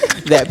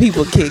that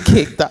people get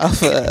kicked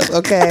off of.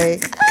 Okay,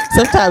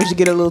 sometimes you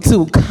get a little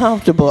too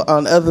comfortable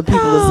on other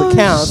people's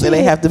accounts, and they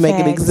shit. have to make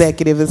an Facts.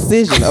 executive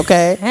decision.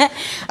 Okay,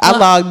 I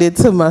logged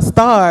into my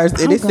stars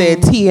and it said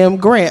TM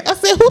Grant. I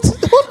said, who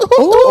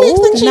Nick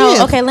think she is?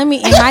 No, okay, let me,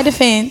 in my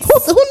defense.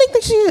 Who Nick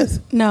think she is?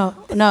 No,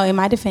 in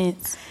my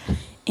defense.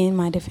 In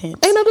my defense.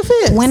 Ain't no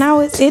defense. When I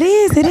was, it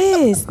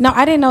is. No,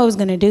 I didn't know it was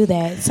gonna do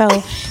that. So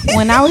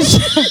when I was,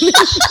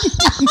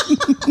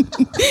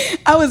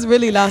 I was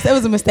really lost. That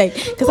was a mistake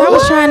because I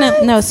was trying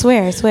to. No,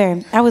 swear.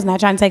 I was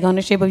not trying to take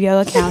ownership of your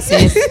account,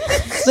 sis.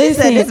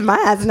 Listen, it's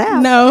mine now.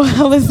 No,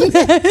 I was not.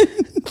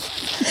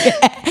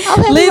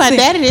 my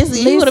daddy this,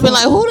 he would have been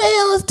like, who the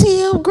hell is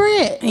TM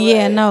Grant?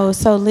 Yeah, no.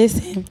 So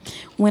listen,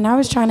 when I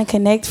was trying to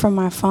connect from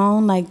my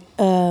phone, like,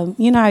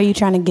 you know how you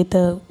trying to get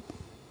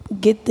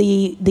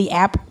the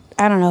app,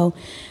 I don't know,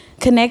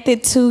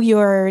 connected to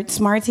your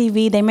smart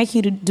TV. They make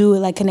you to do it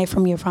like connect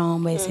from your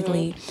phone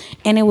basically.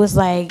 And it was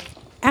like,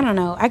 I don't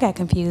know, I got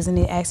confused and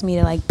it asked me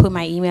to like put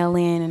my email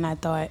in and I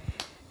thought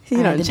You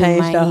I had don't to do change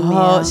my the email.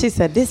 whole. She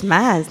said, "This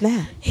mine's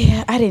now."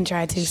 Yeah, I didn't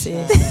try to,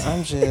 sis.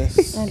 I'm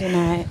just. I did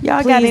not.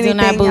 Y'all Please got do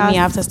not anything, boot me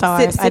y'all? off the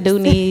stars. Sip, I do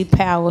sip. need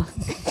power.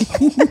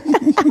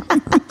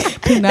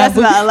 That's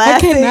my last I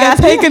thing. cannot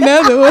take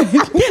another one.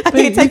 I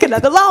can't take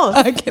another loan.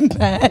 I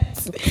cannot.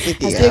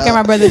 I still got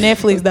my brother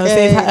Netflix though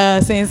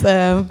since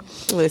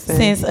Listen,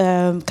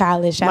 since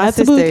college. Shout my out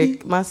to Bookie.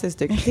 sister, my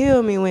sister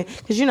killed me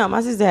because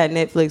my sister had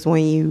Netflix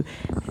when you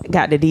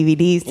got the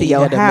DVDs to You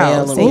your had to mail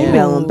house them, and you yeah.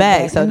 mail them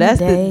back. So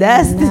that's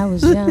when I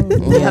was young.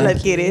 Y'all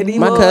let's get it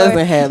anymore. My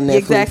cousin had Netflix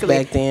exactly.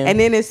 back then. And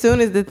then as soon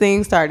as the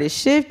thing started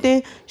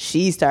shifting,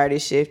 she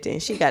started shifting.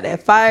 She got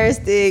that Fire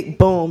Stick,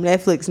 boom,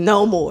 Netflix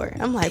no more.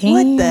 I'm like,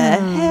 what the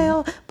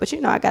hell? But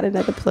I got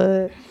another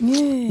plug.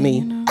 Yeah,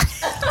 Me. Me.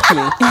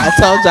 I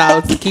told y'all I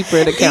was the keeper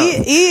of the account.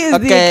 He is the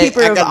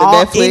keeper I of got the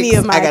all Netflix, any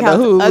of my I got accounts.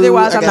 the Hulu,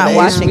 Otherwise, I I'm got not the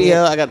watching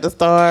HBO, it. I got the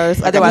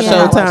Stars. Otherwise, I I'm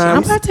not got the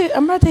watching Showtime.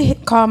 I'm about to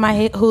call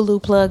my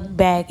Hulu plug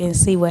back and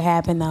see what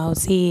happened though.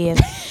 See if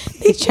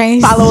they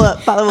changed. Follow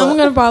up. I'm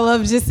gonna follow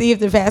up just see if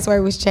the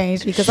password was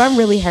changed because I'm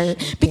really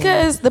hurt.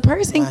 Because the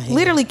person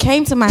literally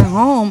came to my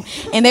home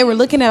and they were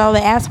looking at all the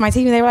apps on my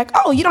TV. And they were like,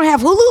 "Oh, you don't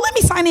have Hulu? Let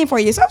me sign in for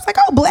you." So I was like,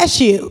 "Oh,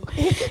 bless you."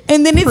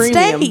 And then it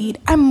Premium. stayed.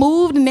 I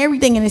moved and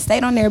everything, and it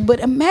stayed on there. But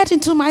imagine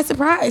to my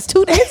surprise,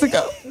 2 days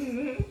ago,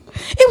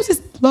 it was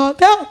just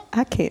logged out.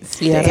 I can't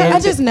So stand I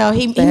just know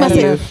he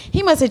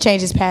must have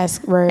changed his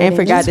password And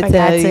forgot just to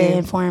tell you.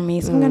 inform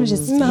me. So I'm gonna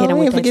just No, hit him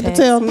we with didn't that forget to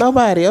text. tell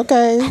nobody,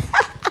 okay?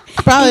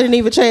 Probably didn't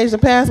even change the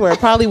password.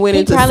 Probably went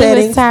He into probably was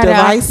settings, tired of-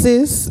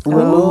 devices,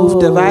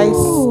 remove device,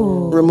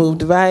 remove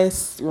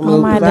device,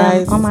 remove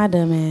device. On my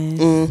dumb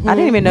ass. I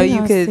didn't even know We you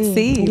gonna could see.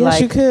 see. Yes,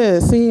 like you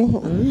could. See,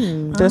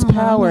 there's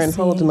power let in me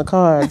see. holding the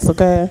cards,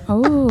 okay?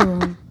 Oh,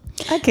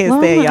 I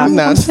can't stand y'all.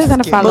 No, I'm still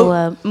gonna just follow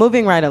up.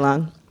 Moving right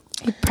along.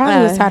 He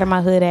probably was tired of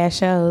my hood ass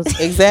shows.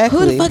 Exactly.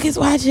 Who the fuck is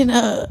watching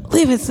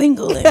Living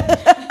Single and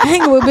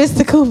hanging with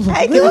Mr. Cooper?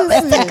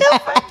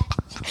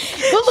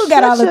 Hulu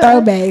got all the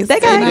throwbacks. They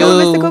got They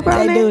Mr. do. Cooper on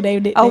They there? do. They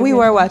do. Oh, They we do.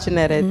 were watching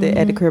that at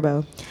the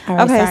Cribbo. All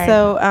right, Okay,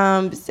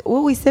 sorry. so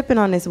what we sipping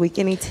on this week?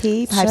 Any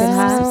tea, piping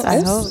hops?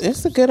 I hope.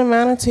 It's a good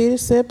amount of tea to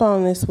sip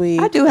on this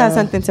week. I do have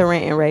something to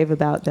rant and rave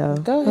about though.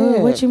 Go Ooh,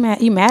 ahead. what you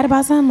mad? You mad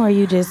about something, or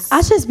you just?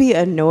 I just be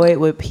annoyed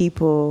with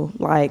people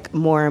like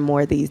more and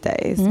more these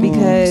days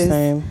because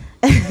Same.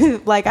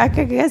 like I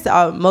guess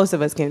most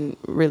of us can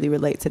really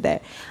relate to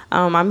that.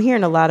 I'm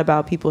hearing a lot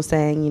about people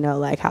saying,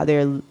 like how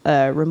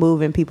they're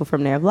removing people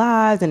from their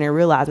lives and they're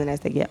realizing as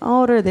they get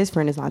older, this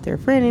friend is not their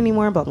friend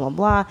anymore, blah, blah,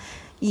 blah.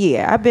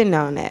 Yeah, I've been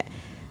on that.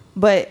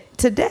 But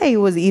today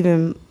was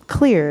even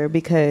clearer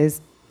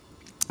because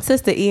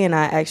Sister E and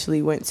I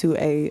actually went to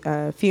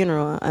a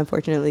funeral,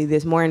 unfortunately,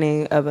 this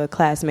morning of a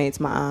classmate's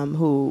mom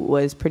who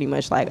was pretty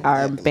much like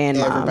our band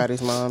mom.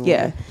 Everybody's mom.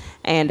 Yeah.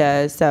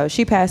 And so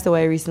she passed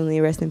away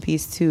recently. Rest in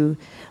peace to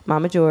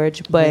Mama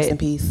George. But Rest in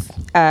peace.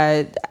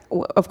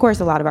 of course,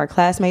 a lot of our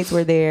classmates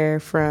were there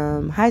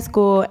from high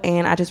school.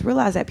 And I just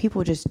realized that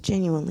people just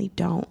genuinely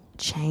don't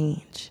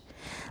change.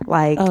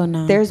 Like, Oh,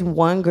 no. there's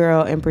one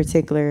girl in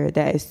particular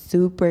that is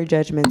super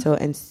judgmental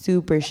and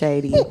super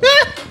shady.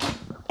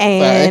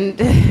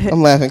 And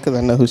I'm laughing because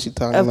I know who she's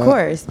talking of about.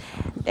 course.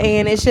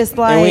 And it's just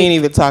like... And we ain't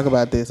even talk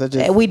about this.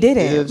 We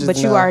didn't, but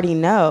you already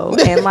know.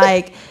 And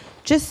like,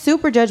 just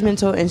super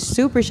judgmental and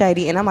super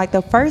shady. And I'm like,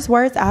 the first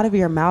words out of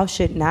your mouth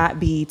should not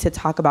be to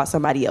talk about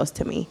somebody else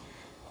to me.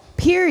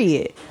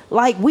 Period.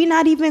 Like, we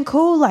not even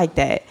cool like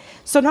that.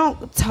 So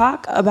don't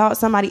talk about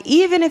somebody,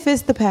 even if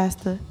it's the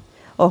pastor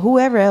or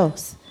whoever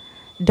else.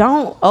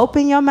 Don't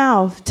open your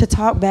mouth to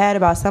talk bad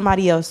about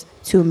somebody else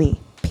to me.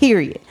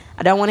 Period.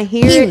 I don't want to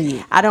hear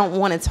it. I don't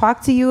want to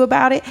talk to you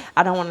about it.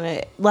 I don't want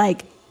to,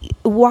 like,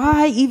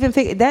 why even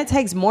that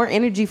takes more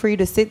energy for you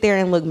to sit there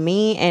and look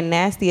mean and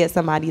nasty at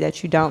somebody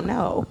that you don't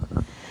know.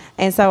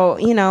 And so,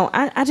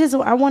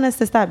 I want us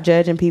to stop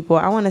judging people.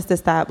 I want us to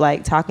stop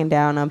like talking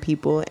down on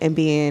people and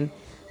being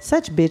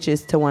such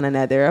bitches to one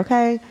another,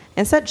 okay?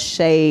 And such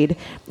shade.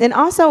 And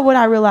also what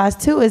I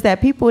realized too is that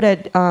people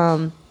that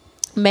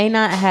may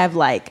not have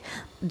like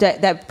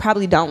that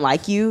probably don't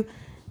like you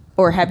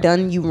or have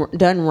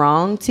done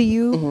wrong to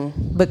you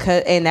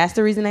because, and that's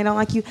the reason they don't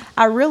like you.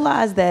 I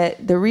realize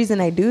that the reason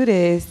they do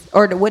this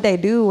or what they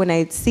do when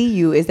they see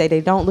you is that they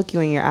don't look you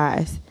in your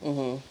eyes.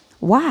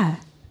 Why?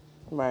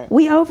 Right.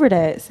 We over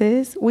that,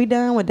 sis. We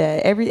done with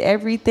that.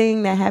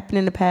 Everything that happened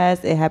in the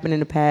past, it happened in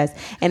the past.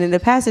 And then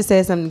the pastor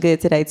said something good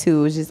today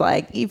too. It was just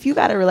like, if you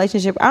got a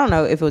relationship, I don't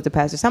know if it was the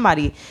pastor,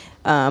 somebody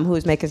who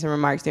was making some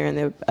remarks during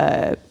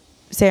the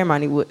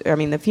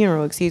the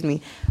funeral,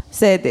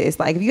 said this.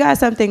 Like, if you got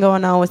something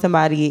going on with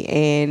somebody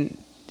and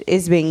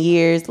it's been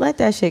years, let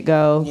that shit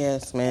go.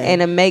 Yes,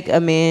 man. And make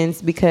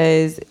amends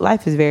because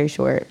life is very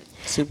short.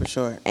 Super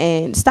short.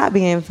 And stop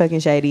being fucking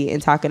shady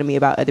and talking to me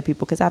about other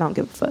people because I don't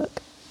give a fuck.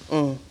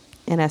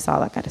 And that's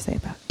all I got to say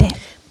about that.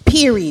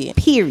 Period.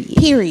 Period.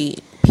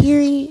 Period.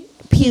 Period.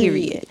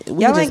 Period.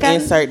 We Y'all can ain't just got-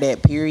 insert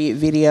that period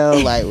video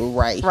like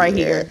right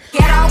here.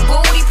 Get on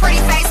booty, pretty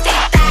face,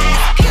 thick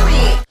thighs,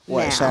 period.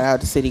 What? Now. Shout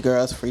out to City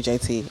Girls, Free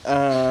JT.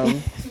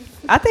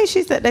 I think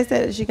they said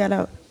that she got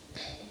out.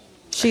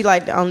 She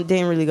like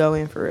didn't really go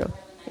in for real.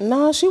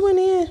 No, she went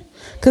in.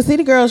 Cause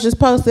City Girls just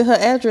posted her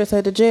address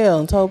at the jail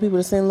and told people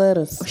to send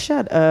letters.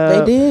 Shut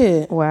up. They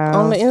did.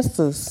 Wow. On the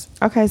Instas.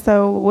 Okay,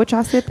 so what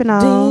y'all sipping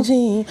on?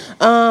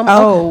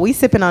 DG. We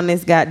sipping on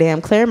this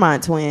goddamn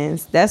Claremont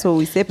twins. That's what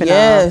we sipping on.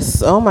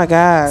 Yes. Oh my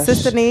gosh.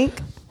 Sister Neek.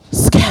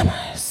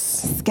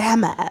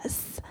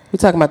 Scammers. We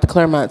talking about the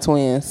Claremont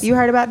twins. You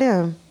heard about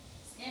them?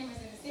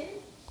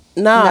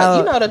 No, No.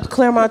 you know the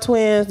Claremont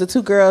twins, the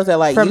two girls that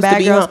like From used Bad to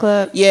be Girls home.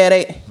 Club? Yeah,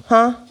 they.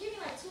 Huh?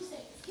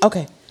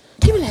 Okay.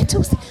 Give me like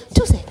 2 seconds.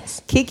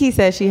 Kiki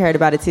says she heard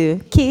about it too.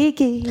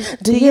 Kiki,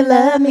 Do you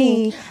love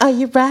me? Are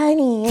you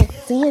riding?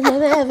 Do you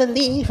never ever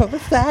leave from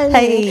beside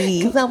Hey.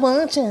 me? 'Cause I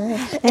want you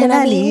And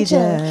I need ya.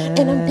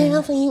 and I'm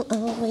down for you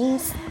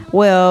always.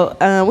 Well,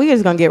 we're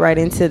just gonna get right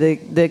into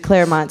the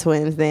Claremont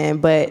twins then.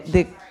 But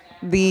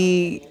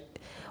the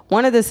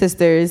one of the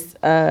sisters,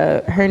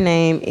 her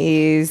name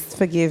is,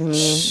 forgive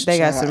me, they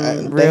got some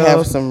Child, real, they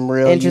have some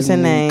real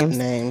interesting unique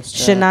names.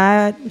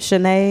 child.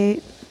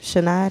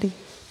 Shanadi.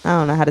 I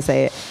don't know how to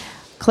say it.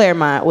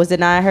 Claremont was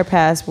denied her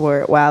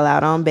passport while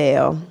out on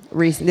bail.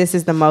 This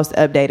is the most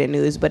updated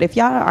news. But if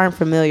y'all aren't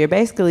familiar,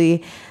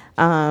 basically,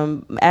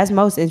 as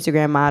most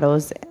Instagram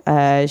models,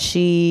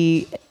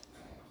 she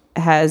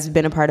has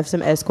been a part of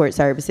some escort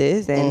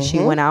services, and she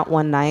went out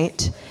one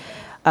night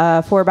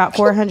for about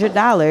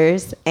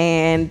 $400.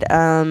 And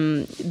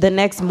the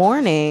next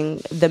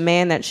morning, the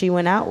man that she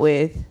went out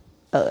with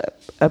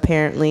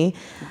apparently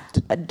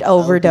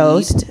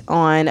overdosed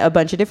on a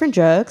bunch of different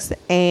drugs,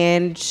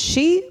 and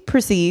she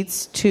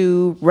proceeds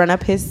to run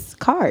up his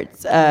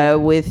cards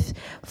with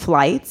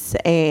flights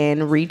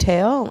and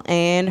retail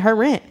and her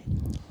rent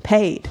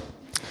paid.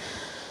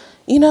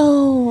 You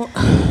know,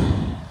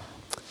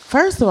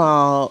 first of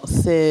all,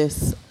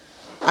 sis,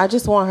 I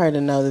just want her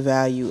to know the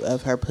value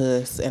of her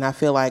puss, and I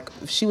feel like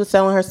she was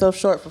selling herself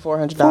short for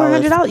 $400.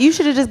 $400. You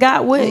should have just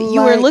got what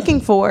you were Like-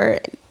 looking for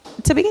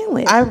to begin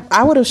with.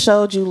 I would have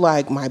showed you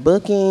like my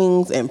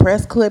bookings and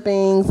press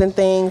clippings and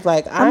things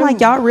like. I'm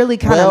like, y'all really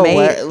kind of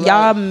well,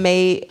 y'all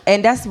made,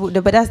 and that's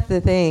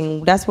the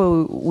thing. That's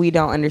what we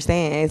don't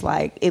understand. It's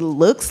like, it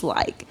looks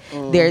like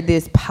they're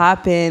this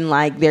popping,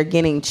 like they're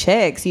getting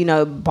checks,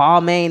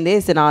 Balmain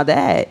this and all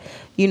that.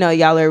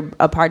 Y'all are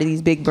a part of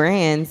these big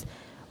brands,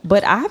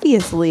 but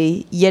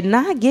obviously you're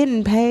not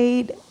getting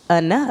paid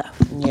enough.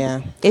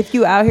 Yeah. If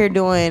you out here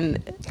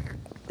doing,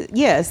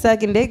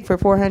 sucking dick for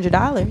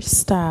 $400.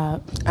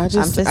 Stop. I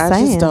just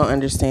saying. don't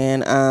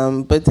understand.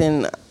 But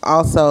then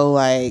also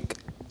like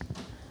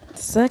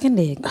Sucking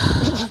dick.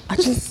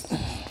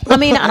 I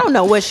mean, I don't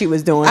know what she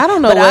was doing. I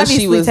don't know but what she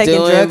obviously was taking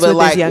doing, drugs but with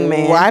like, this young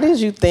man. why did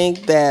you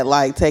think that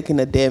like taking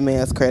a dead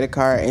man's credit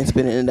card and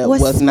spending it up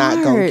Was was not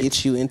gonna smart.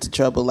 get you into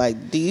trouble?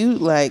 Like, do you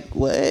like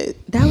what?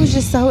 That was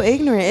just so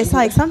ignorant. It's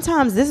like,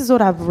 sometimes this is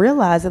what I've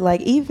realized, that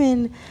like,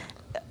 even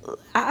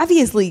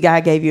obviously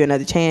God gave you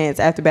another chance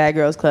after Bad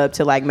Girls Club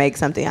to like make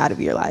something out of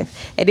your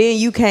life, and then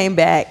you came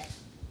back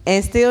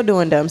and still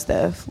doing dumb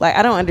stuff. Like,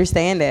 I don't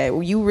understand that.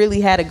 You really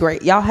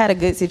y'all had a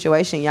good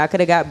situation. Y'all could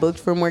have got booked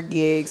for more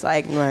gigs,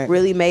 like Right.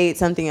 really made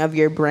something of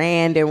your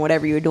brand and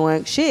whatever you're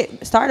doing.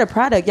 Shit, start a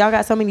product. Y'all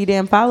got so many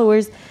damn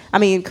followers. I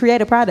mean,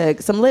 create a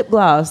product, some lip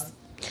gloss. I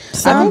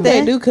think they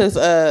Something. do because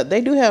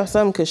they do have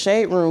some. Cause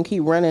Shade Room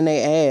keep running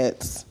their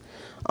ads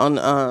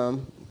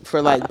on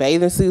for like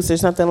bathing suits or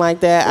something like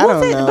that. I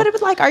don't know. But it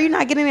was like, are you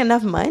not getting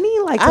enough money?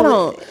 Like, I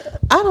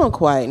don't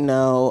quite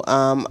know.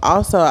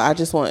 Also, I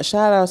just want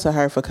shout out to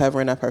her for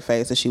covering up her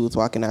face as she was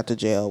walking out to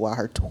jail while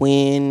her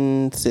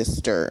twin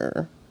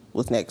sister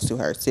was next to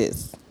her.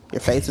 Sis, your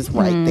face is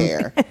right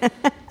there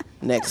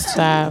next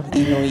to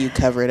you, even when you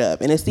cover it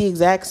up, and it's the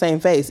exact same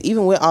face,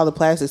 even with all the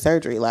plastic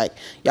surgery. Like,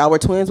 y'all were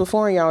twins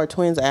before and y'all were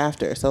twins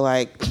after. So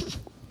like,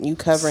 you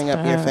covering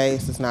up your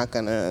face is not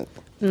gonna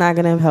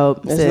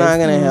help. It's sis. not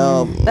gonna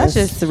help. That's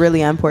It's- just really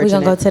We're unfortunate.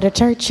 gonna go to the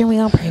church and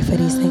we're gonna pray for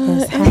these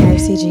niggas. Have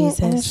mercy, I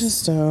Jesus.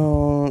 just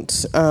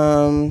don't.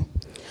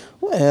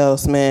 What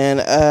else, man?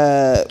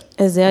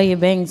 Azalea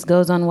Banks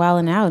goes on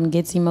Wildin' Out and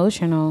gets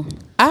emotional.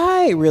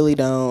 I really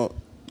don't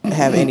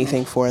have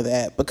anything for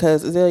that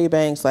because Azalea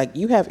Banks, like,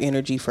 you have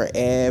energy for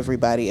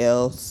everybody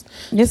else.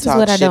 This to is talk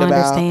what I shit don't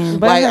about. understand.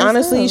 But Like, herself.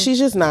 honestly, she's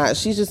just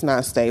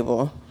not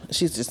stable.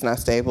 She's just not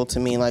stable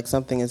to me. Like,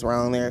 something is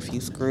wrong there. A few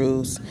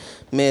screws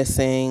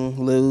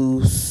missing,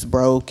 loose,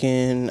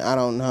 broken. I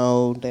don't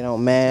know. They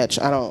don't match.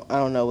 I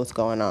don't know what's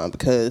going on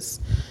because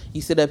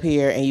you sit up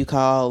here and you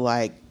call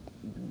like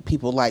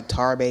people like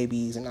tar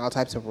babies and all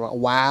types of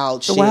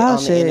wild shit Wild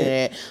on shit. the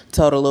internet.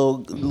 Told a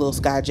little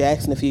Sky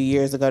Jackson a few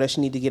years ago that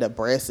she need to get a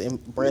breast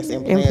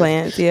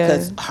Implants, yeah.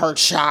 because her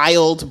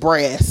child's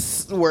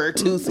breasts were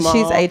too small.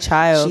 She's a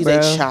child, She's bro.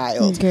 a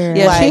child. Girl.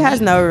 Yeah, she Like,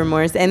 has no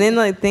remorse. And then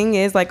the thing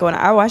is, like, when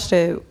I watched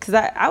it, because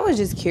I was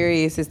just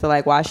curious as to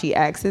like why she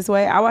acts this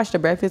way. I watched the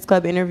Breakfast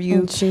Club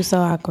interview, She was so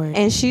awkward.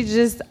 and she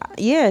just a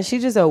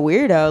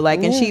weirdo.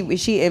 Like,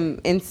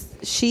 and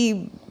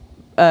she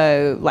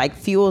like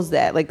fuels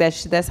that. Like,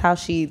 that's how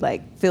she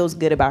like feels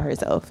good about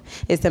herself,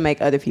 is to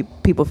make other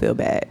people feel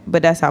bad.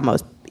 But that's how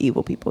most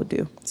evil people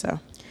do. So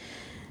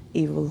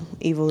evil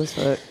as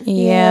fuck.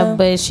 yeah,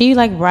 but she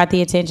like brought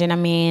the attention. I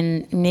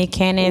mean, Nick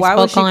Cannon Why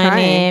was spoke she on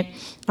crying? it.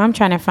 I'm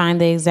trying to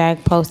find the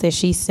exact post that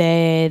she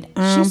said.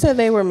 She said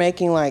they were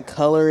making like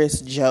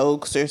colorist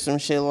jokes or some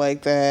shit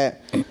like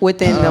that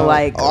Within the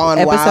like on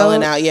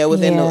episode. Wildin' Out. Yeah,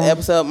 within the Yeah.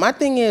 episode. My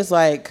thing is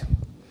like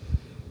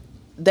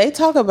they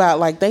talk about,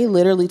 like, they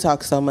literally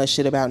talk so much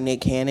shit about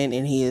Nick Cannon,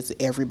 and he is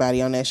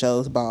everybody on that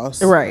show's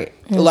boss. Right.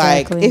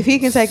 Like, Exactly. If he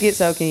can take it,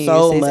 so can you.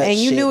 So sis. much And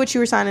you shit. knew what you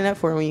were signing up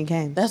for when you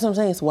came. that's what I'm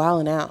saying. It's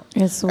wilding out.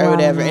 It's or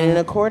whatever. wildin' And then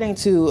out. according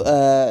to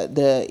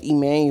the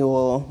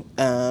Emmanuel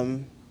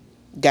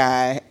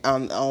guy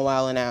on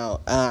Wildin'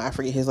 Out, I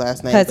forget his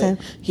last name. Hudson.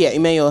 But yeah,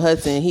 Emmanuel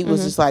Hudson. He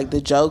was just like,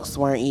 the jokes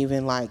weren't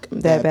even like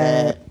that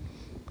bad.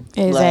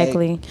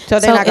 Exactly. So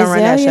they're not gonna run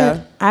that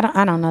show? I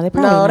don't know. They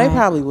probably No, they not.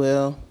 probably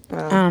will. I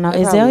don't know.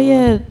 They probably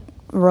Azalea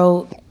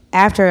wrote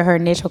after her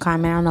initial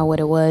comment, I don't know what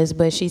it was,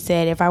 but she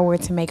said, if I were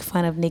to make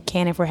fun of Nick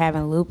Cannon for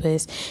having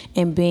lupus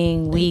and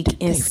being weak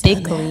and they've done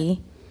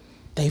sickly,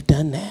 They've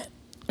done that.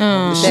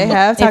 They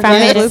have if talked I about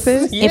made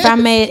lupus.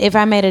 if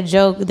I made a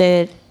joke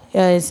that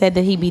said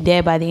that he'd be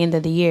dead by the end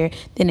of the year,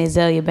 then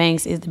Azalea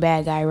Banks is the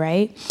bad guy,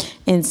 right?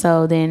 And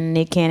so then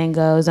Nick Cannon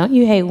goes, "Don't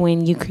you hate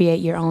when you create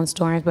your own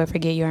storms but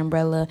forget your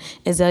umbrella?"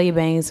 Azalea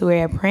Banks,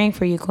 we're praying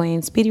for you,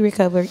 Queen. Speedy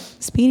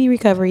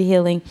recovery,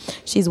 healing.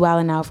 She's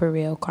wilding out for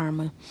real,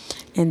 karma.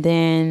 And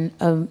then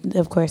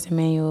of course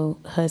Emmanuel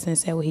Hudson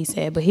said what he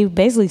said, but he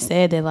basically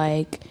said that,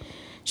 like,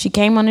 she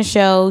came on the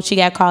show, she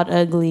got called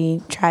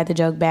ugly, tried the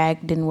joke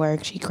back, didn't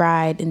work. She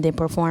cried and then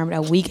performed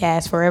a weak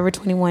ass Forever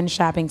 21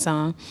 shopping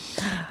song.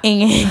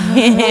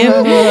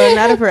 And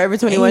Not a Forever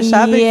 21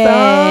 shopping song.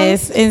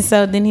 yes. And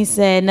so then he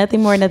said,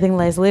 nothing more, nothing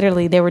less.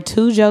 Literally, there were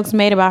 2 jokes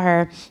made about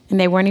her, and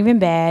they weren't even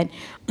bad.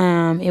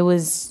 It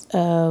was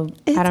I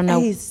don't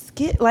know. A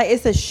skit, like,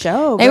 it's a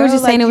show. They were girl,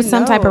 just saying like, it was you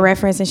some type know. of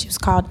reference, and she was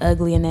called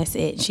ugly, and that's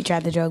it. She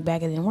tried the joke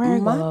back, and didn't work.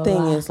 blah, My blah,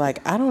 thing blah. is, like,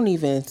 I don't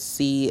even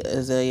see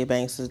Azalea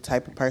Banks as the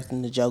type of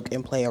person to joke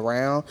and play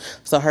around.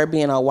 So her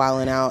being all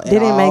wilding out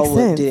Didn't make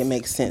sense. didn't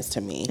make sense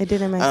to me. It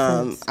didn't make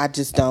sense. I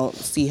just don't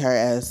see her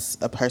as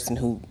a person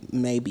who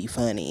may be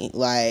funny.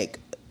 Like,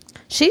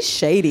 She's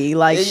shady,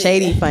 like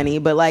shady funny,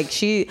 but like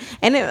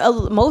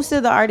most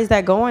of the artists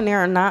that go on there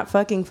are not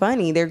fucking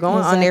funny. They're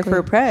going on there Exactly.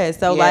 for press.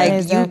 So Yeah. like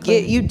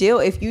Exactly. you deal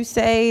if you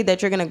say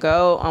that you're gonna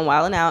go on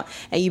Wild 'N Out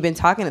and you've been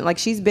talking, like,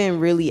 she's been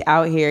really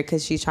out here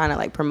because she's trying to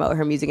like promote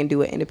her music and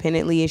do it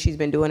independently, and she's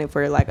been doing it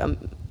for like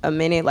a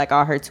minute, like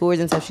all her tours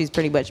and stuff. She's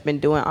pretty much been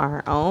doing on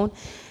her own,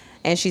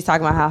 and she's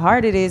talking about how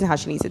hard it is and how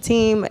she needs a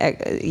team,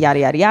 yada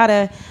yada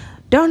yada.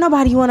 Don't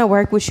nobody want to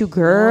work with you,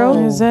 girl.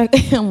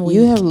 Exactly. I'm you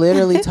weak. have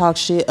literally talked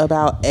shit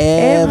about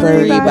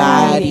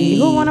everybody.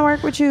 Who want to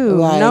work with you?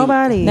 Like,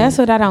 Nobody. That's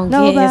what I don't get.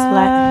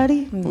 Nobody.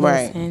 It's like,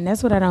 Right. listen,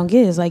 that's what I don't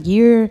get. It's like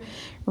you're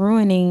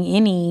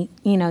ruining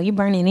you're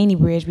burning any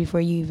bridge before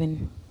you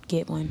even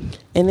get one.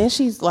 And then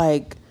she's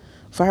like,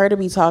 for her to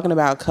be talking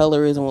about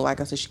colorism,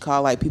 like I said, she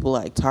called like people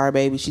like Tar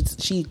Baby.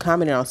 She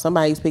commented on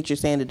somebody's picture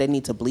saying that they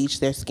need to bleach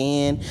their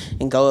skin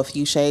and go a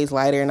few shades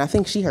lighter. And I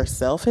think she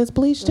herself has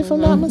bleached, if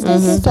I'm not mistaken.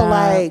 So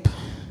like,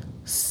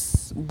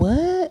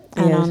 what?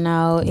 I don't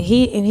know.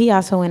 He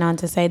also went on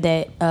to say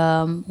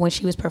that when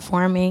she was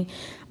performing,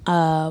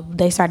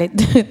 they started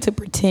to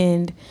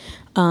pretend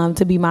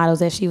to be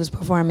models as she was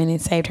performing, and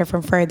saved her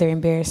from further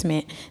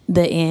embarrassment.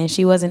 The end.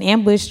 She wasn't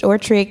ambushed or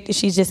tricked.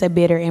 She's just a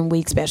bitter and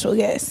weak special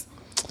guest.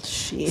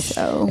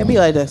 So It be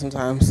like that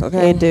sometimes,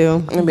 okay? It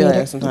do. It be like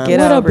that sometimes. Get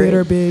what a over it.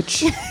 bitter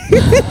bitch.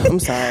 I'm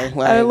sorry.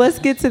 Like, Let's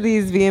get to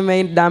these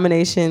VMA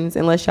nominations,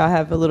 unless y'all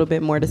have a little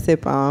bit more to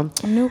sip on.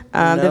 Nope.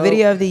 The Nope.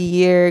 video of the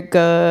year,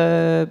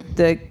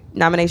 the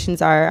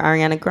nominations are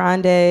Ariana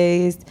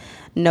Grande's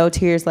No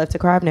Tears Left to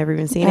Cry. I've never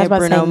even seen I was it. about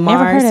to Bruno say,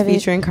 never heard Mars of it.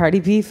 featuring Cardi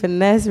B,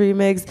 Finesse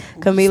remix.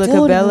 Camila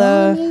Still nominating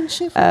Cabello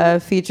shit for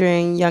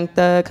featuring Young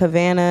Thug,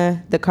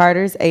 Havana. The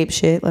Carters, Ape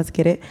Shit. Let's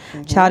get it.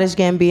 Childish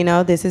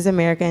Gambino, This Is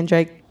America, and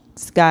Drake,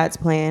 God's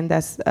Plan.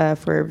 That's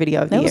for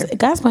video of the year.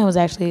 God's Plan was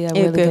actually a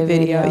really good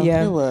video.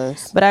 Yeah. it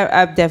was. But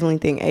I definitely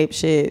think Ape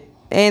Shit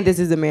and This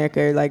Is America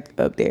are like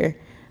up there.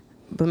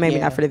 But maybe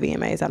Yeah. not for the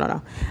VMAs. I don't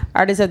know.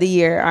 Artist of the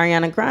year,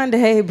 Ariana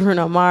Grande,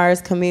 Bruno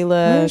Mars, Where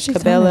Camila is she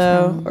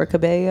Cabello coming from? or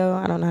Cabello.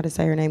 I don't know how to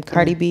say her name.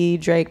 Cardi B,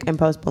 Drake, and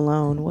Post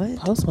Malone. What?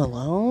 Post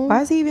Malone? Why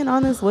is he even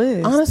on this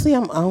list? Honestly, I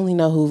only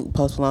know who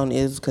Post Malone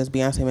is because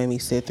Beyonce made me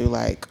sit through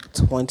like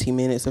 20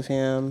 minutes of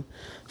him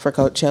for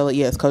Coachella.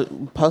 Yes,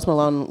 Post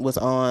Malone was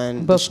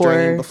on the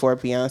stream before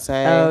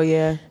Beyonce. Oh,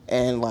 yeah.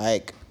 And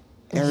like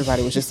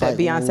everybody was just Said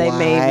like, Beyonce why?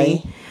 made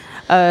me.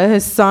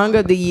 His song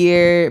of the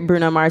year,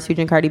 Bruno Mars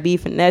featuring Cardi B,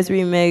 Finesse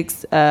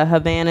remix,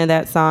 Havana,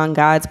 that song,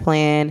 God's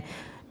Plan,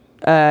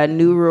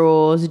 New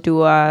Rules,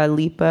 Dua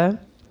Lipa,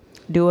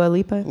 Yeah.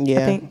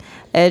 I think.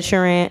 Ed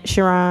Sheeran.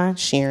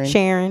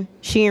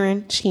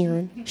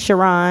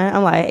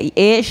 I'm like,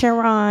 Ed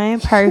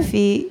Sheeran,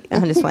 perfect.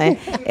 I'm just playing.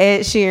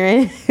 Ed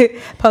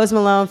Sheeran, Post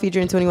Malone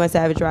featuring 21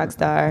 Savage,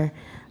 Rockstar.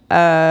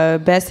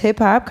 Best Hip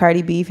Hop,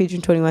 Cardi B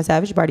featuring 21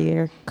 Savage,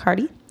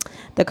 Cardi.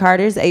 The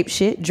Carters, Ape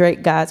Shit,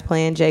 Drake, God's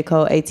Plan, J.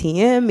 Cole,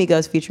 ATM,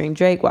 Migos featuring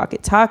Drake, Walk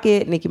It, Talk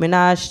It, Nicki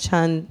Minaj,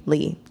 Chun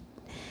Li.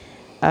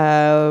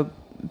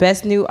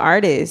 Best New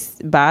Artist: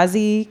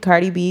 Bazzi,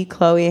 Cardi B,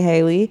 Chloe and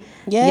Haley.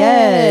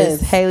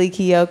 Yes. Haley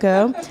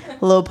Kiyoko,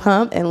 Lil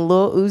Pump, and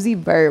Lil Uzi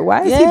Vert. Why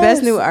is he Yes.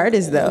 Best New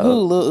Artist though? Who,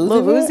 Lil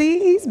Uzi Vert?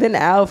 Uzi? He's been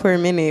out for a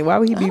minute. Why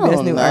would he be I Best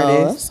don't New know.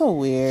 Artist? That's so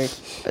weird.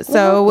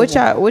 So what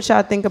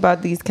y'all think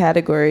about these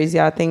categories?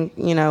 Y'all think,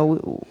 you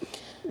know,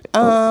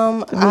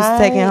 who's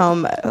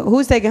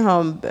taking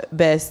home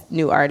Best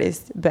New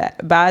Artist?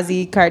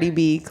 Bazzi, Cardi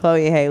B,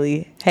 Chloe and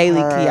Haley.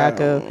 Haley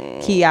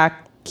Kiyoko.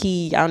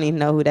 I don't even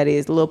know who that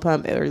is. Lil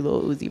Pump or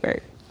Lil Uzi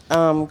Vert.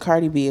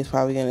 Cardi B is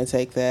probably gonna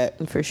take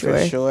that For sure.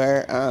 For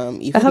sure.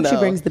 I hope she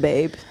brings the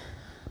babe.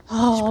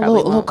 Oh, probably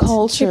little won't.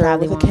 culture She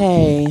probably with a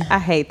K. I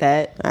hate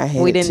that. I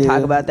hate We it didn't too.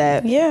 talk about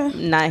that. Yeah.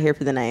 Not here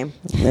for the name.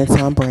 That's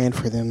on brand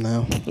for them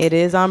though. It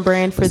is on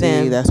brand for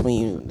See, them. that's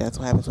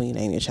what happens when you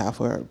name your child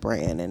for a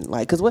brand. And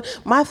like, cause what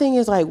my thing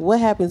is, like, what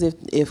happens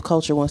if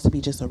culture wants to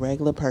be just a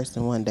regular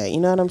person one day?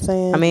 You know what I'm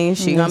saying? I mean,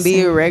 she gonna be a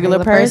Listen, regular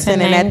regular person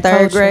person in that named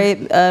third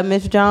Culture. grade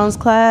Miss Jones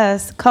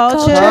class.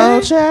 Culture.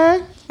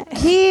 culture.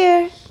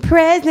 Here,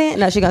 present.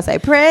 No, she gonna say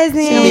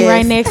present. She gonna be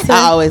right next to. I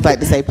always like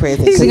to say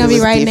present. She's gonna be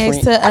right next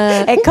to.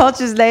 And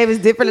Culture's name is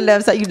different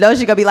enough, so you know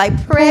she gonna be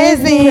like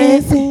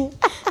present. present.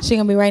 She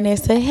gonna be right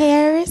next to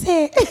Harris.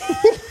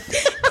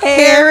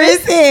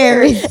 Harris.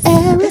 Harris.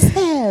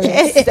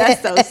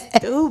 That's so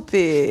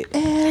stupid.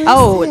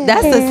 Oh,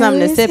 that's just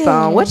something to sip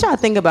on. What y'all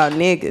think about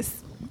niggas?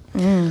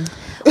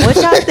 What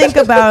y'all think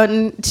about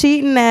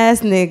cheating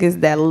ass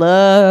niggas that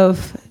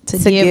love to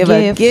give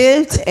a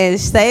gift and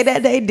say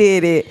that they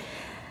did it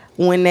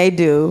when they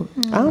do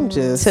I'm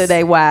just to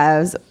their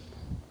wives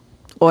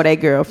or their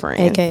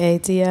girlfriend? AKA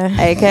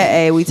T.I.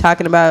 AKA we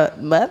talking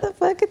about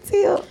motherfucking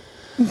Teal.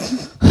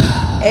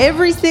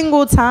 Every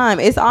single time.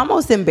 It's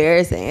almost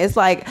embarrassing. It's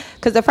like,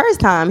 because the first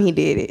time he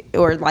did it,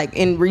 or like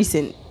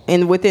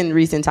within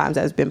recent times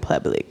that's been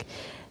public,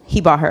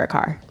 he bought her a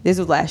car. This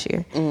was last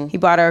year. He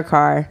bought her a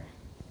car.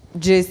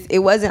 It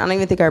wasn't, I don't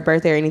even think her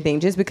birthday or anything,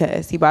 just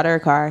because he bought her a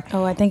car.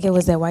 Oh, I think it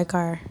was that white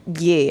car.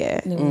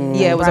 Yeah. Mm.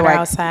 Yeah, it was Brought a her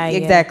white outside, yeah.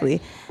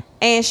 Exactly.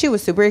 And she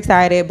was super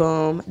excited.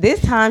 Boom.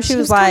 This time she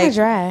was was kinda like,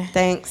 dry.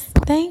 thanks.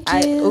 Thank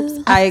I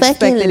you.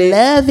 expected it.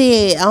 love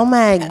it. Oh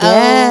my god.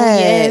 Oh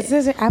yes,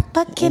 I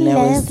fucking And that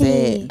love was it.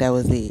 it. That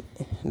was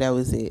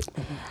it.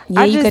 Yeah,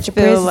 I you just got your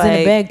feel presents in like-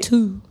 the bag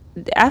too.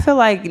 I feel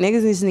like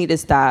niggas just need to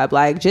stop.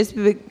 Like, just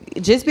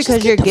because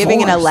get you're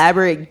giving an divorced.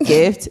 elaborate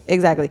gift,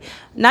 exactly.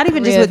 Not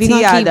even just Real, with if you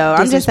gonna T.I. keep though.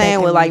 I'm just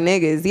saying with disrespecting like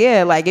niggas.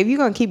 Yeah, like if you're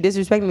gonna keep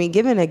disrespecting me,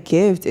 giving a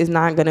gift is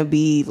not gonna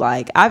be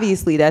like.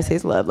 Obviously, that's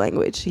his love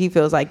language. He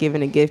feels like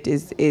giving a gift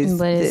is.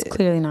 But it's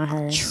clearly not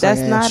her.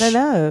 That's not Trash.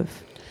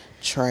 enough.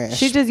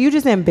 Trash. You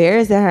just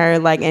embarrassing her,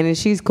 like, and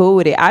she's cool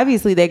with it.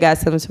 Obviously, they got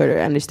some sort of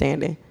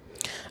understanding.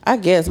 I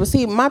guess, but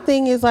see, my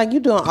thing is like you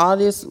doing all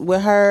this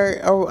with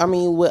her, or I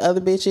mean, with other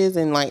bitches,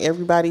 and like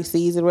everybody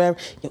sees it, or whatever.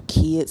 Your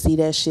kids see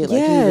that shit. Like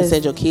you even Yes.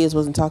 said, your kids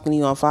wasn't talking to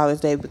you on Father's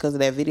Day because of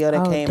that video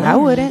that came damn. out. I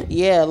wouldn't.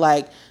 Yeah,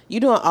 like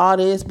you doing all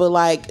this, but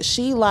like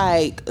she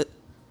like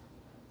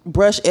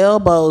brush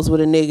elbows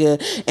with a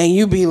nigga, and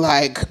you be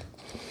like,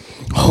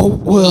 oh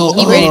well,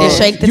 He ready to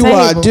shake the you table.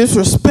 are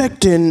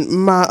disrespecting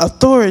my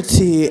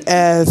authority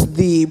as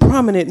the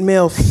prominent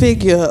male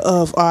figure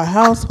of our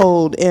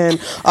household, and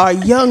our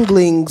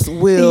younglings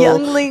will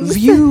Younglings.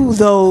 view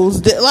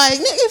those like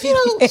nigga, if you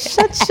don't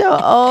Shut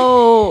your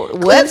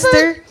old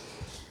Webster.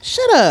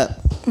 shut up.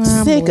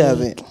 Sick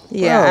of it.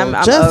 Yeah, Bro,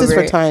 I'm justice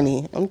over for it.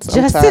 Tiny. I'm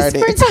Justice tired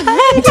for of it.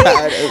 Tiny. I'm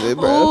tired of it,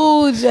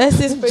 bro. Ooh,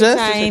 justice for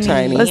Justice for Tiny.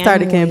 Tiny. Let's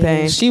start a I'm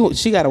campaign.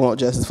 She gotta want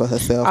justice for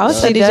herself. Oh, though.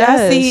 So She did y'all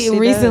does. see She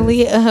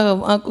recently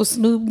Uncle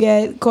Snoop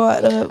got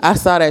caught up? I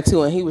saw that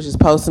too, and he was just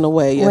posting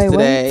away Wait, what?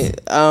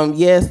 yesterday.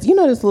 Yes, you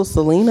know this little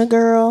Selena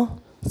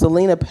girl,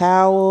 Selena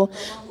Powell.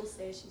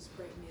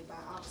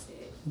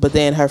 But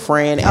then her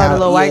friend the out,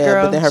 little white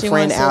girl? But then her She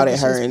friend once said outed that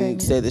she her was and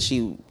pregnant. said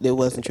that it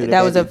wasn't true.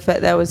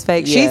 That was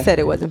fake. She Yeah. said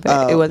it wasn't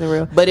fake. It wasn't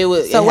real. But it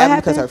was. So it what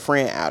happened because happened? her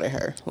friend outed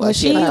her. Well, Like,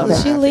 she had to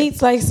she come out.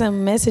 leaked like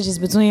some messages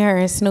between her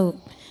and Snoop,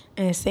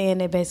 and saying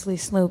that basically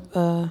Snoop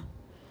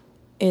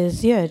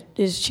is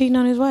cheating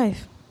on his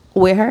wife.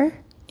 With her?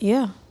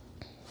 Yeah.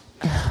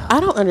 I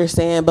don't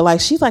understand, but like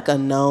she's like a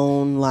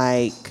known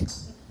like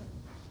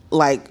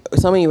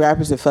so many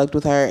rappers have fucked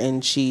with her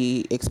and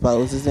she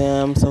exposes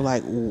them. So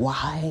like,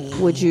 why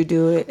Would you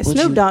do it? Would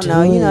Snoop you don't do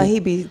know. You know, it? he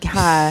be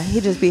high. He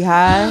just be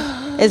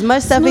high. As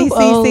much stuff Snoop he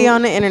see old.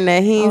 on the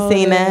internet, he ain't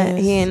seen that.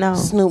 He ain't know.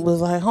 Snoop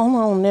was like, hold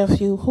on,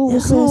 nephew, who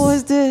was Who this?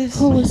 was this?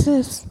 Who was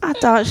this? I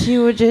thought she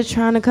was just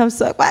trying to come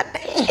suck my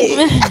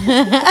dick.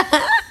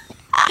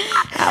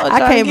 I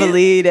can't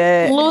believe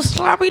that. Little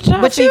sloppy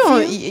top. But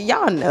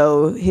y'all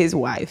know his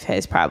wife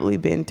has probably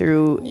been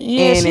through.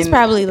 Yeah, she's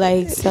probably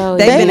like so.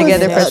 They've been was-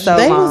 together for so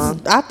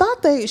long. I thought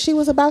thought she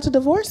was about to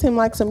divorce him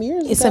like some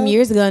years ago. Some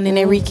years ago, and then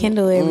they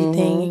rekindled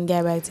everything and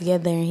got back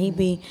together, and he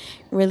be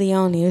really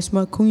on it. It's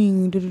my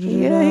queen.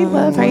 Yeah, he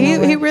loves her.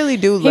 He really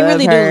do love He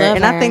really her. do love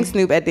and her. I think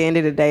Snoop at the end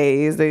of the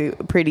day is a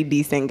pretty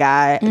decent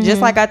guy.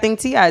 Just like I think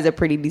T.I. is a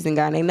pretty decent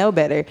guy and they know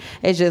better.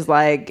 It's just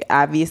like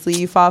obviously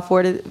you fall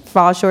short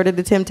of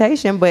the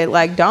temptation, but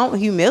like don't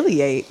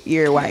humiliate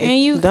your wife. And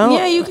you, Don't.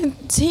 yeah, you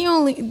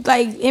continually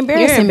like You're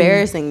embarrassing me.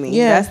 embarrassing me.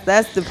 Yeah.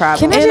 That's the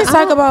problem. Can I And just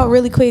talk about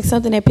really quick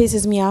something that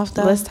pisses me off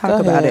though? Let's talk Go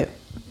about ahead.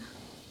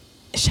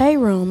 it. Shade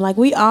Room. Like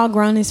we all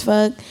grown as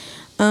fuck.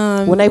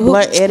 When they edit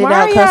why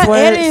out are cuss y'all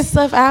words? editing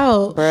stuff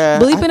out, Bruh,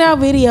 bleeping out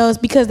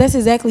videos because that's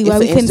exactly why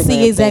It's we an couldn't Instagram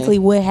see exactly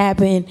thing. what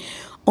happened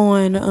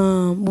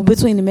on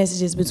between the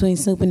messages between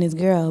Snoop and his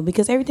girl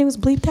because everything was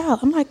bleeped out.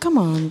 I'm like, come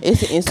on,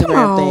 It's an Instagram Come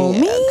on,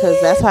 thing man.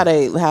 because that's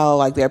how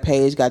like their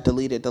page got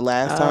deleted the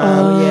last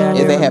time. yeah, I is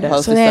they remember had that.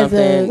 posted So they had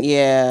something. the-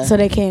 Yeah, so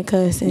they can't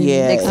cuss. And,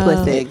 yeah,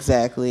 Explicit.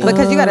 exactly.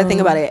 Because you got to think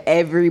about it,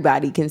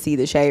 everybody can see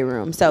the shade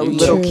room. So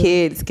little True.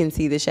 kids can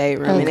see the shade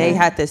room, and they Okay.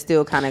 have to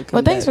still kind of.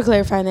 Well, thanks for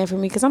clarifying that for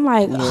me because I'm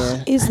like,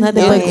 Yeah. it's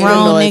nothing It but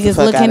grown annoys the niggas fuck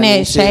out looking of me,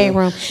 at Shade too.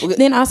 Room.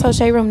 Then also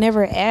Shade Room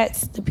never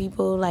adds the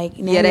people like.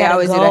 Now Yeah, you they gotta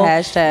always do go the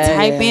hashtag.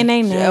 Type in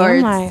their name. or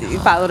I'm like, you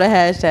follow the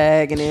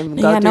hashtag and then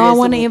go yeah, I through know I this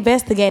want to and-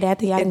 investigate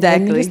after y'all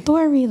Exactly. exactly. The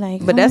story. Like,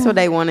 But come that's on. what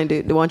they want to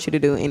do. They want you to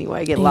do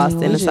anyway. Get lost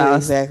in the sauce.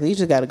 Exactly. You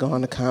just got to go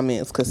on the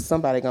comments because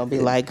somebody gonna be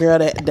like, "Girl,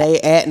 that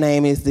they at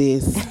name is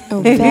this." Oh,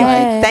 Like,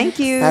 facts. thank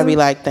you. I'd be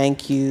like,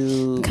 "Thank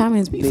you."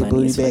 Comments be Big funny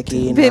Booty as fuck,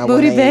 Becky. too. Big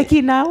booty 918.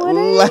 Becky, not what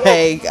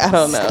Like I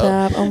don't know,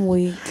 Stop, I'm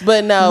weak.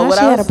 but no. Now What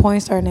she I had was a porn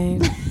star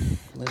name.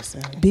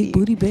 listen. Big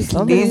Booty Becky.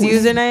 These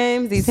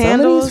usernames, these Some of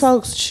handles. these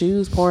folks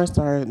choose porn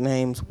star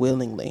names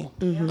willingly.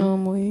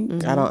 I'm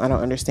weak. I don't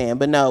understand.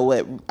 But no,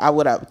 what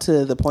I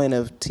to the point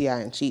of T.I.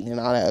 and cheating and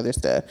all that other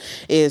stuff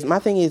is my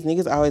thing is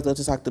niggas always love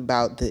to talk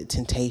about the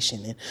temptation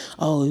and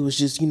it was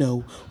just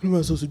what am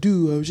I supposed to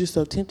do? I was just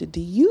so tempted.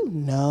 Do you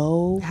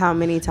know How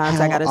many times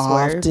I how gotta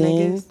swerve, often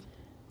niggas?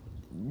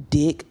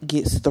 dick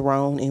gets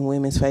thrown in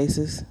women's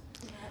faces?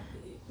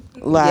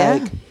 Like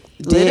Yeah.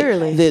 dick,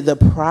 Literally. the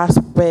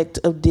prospect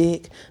of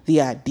dick,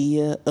 the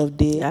idea of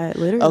dick. Yeah,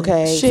 literally.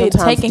 Okay, Shit,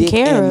 sometimes taken dick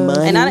care and of.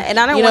 money. And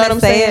I don't You know want what I'm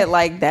to say saying? it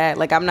like that.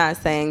 Like I'm not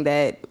saying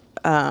that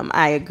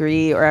I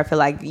agree or I feel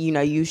like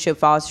you should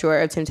fall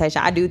short of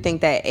temptation. I do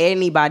think that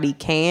anybody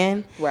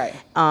can. Right.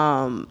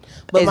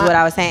 Is what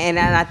I was saying,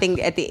 and I think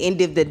at the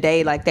end of the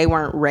day, like they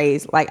weren't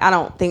raised. Like I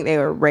don't think they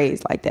were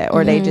raised like that,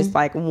 or they just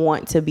like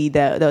want to be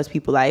those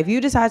people. Like if you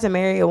decide to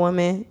marry a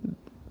woman,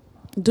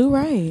 Do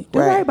right. do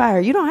right by her.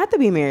 You don't have to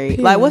be married.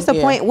 Like, what's the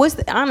Yeah. point? What's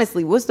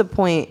the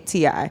point,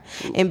 T.I.,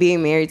 in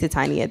being married to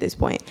Tiny at this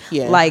point?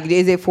 Yeah. Like,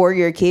 is it for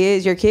your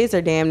kids? Your kids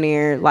are damn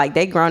near like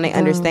they grown. They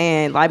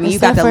understand. Like, I mean, you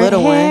got Except the for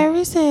little one.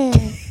 Harris hair.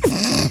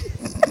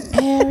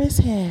 Harris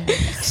hair.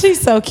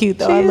 She's so cute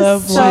though. I She's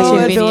love so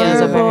watching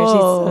videos of her.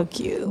 adorable. She's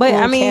so cute. But Little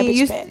I mean, Cabbage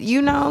you Patch.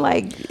 you know,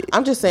 like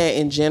I'm just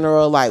saying in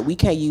general, like we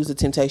can't use the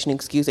temptation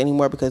excuse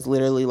anymore because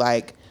literally,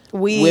 like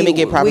women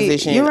get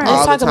propositioned you're right. all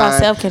Let's talk the about time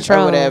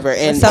self-control. or whatever,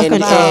 and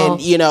Self-control.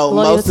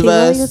 most of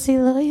us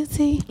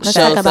loyalty. Let's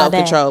show talk about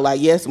that. self-control.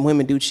 Like yes,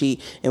 women do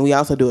cheat, and we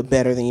also do it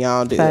better than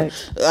y'all do.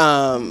 Facts.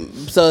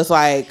 So it's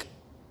like.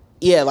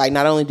 Yeah, like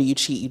not only do you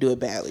cheat, you do it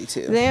badly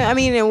too. Then, I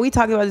mean, and we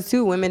talked about this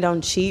too. Women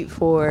don't cheat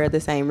for the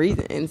same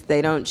reasons.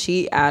 They don't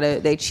cheat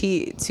they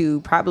cheat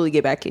to probably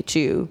get back at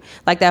you.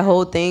 Like that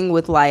whole thing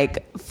with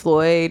like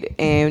Floyd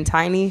and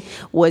Tiny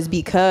was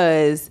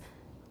because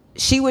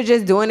she was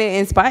just doing it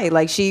in spite.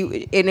 Like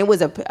and it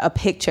was a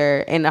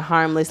picture and a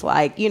harmless,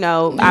 like,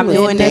 I'm was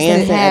doing this.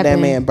 dancing Dancing at that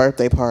happened. man's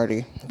birthday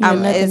party. Yeah,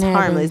 nothing It's happened.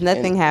 harmless.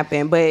 Nothing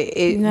happened. But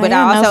No, but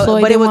yeah, I no, also,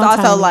 Floyd but it didn't was want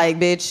also Tiny. like,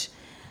 bitch.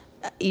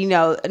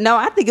 No,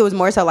 I think it was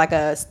more so like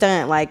a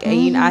stunt. Like,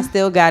 I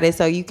still got it,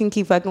 so you can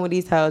keep fucking with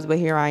these hoes, but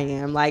here I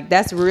am. Like,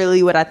 that's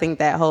really what I think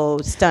that whole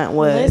stunt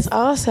was. Let's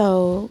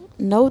also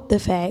note the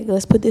fact.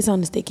 Let's put this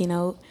on the sticky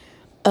note.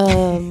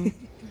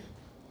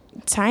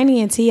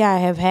 Tiny and T.I.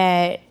 have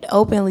had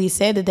openly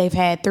said that they've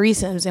had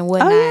threesomes and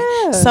whatnot.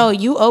 Oh, yeah. So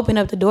you open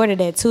up the door to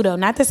that too, though.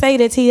 Not to say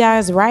that T.I.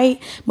 is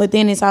right, but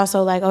then it's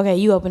also like, okay,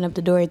 you open up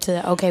the door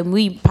to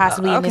we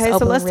possibly in this Okay,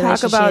 open so let's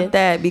relationship. talk about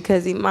that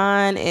because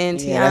Iman and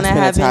Yeah, Tiana that's been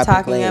a have been topic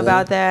talking lately.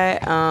 about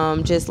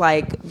that. Just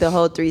like the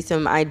whole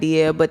threesome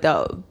idea, but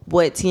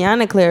what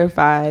Tiana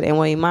clarified and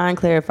what Iman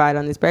clarified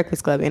on this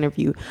Breakfast Club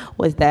interview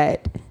was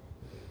that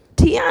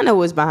Tiana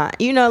was behind.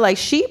 Like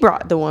she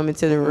brought the woman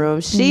to the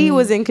room. She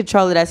was in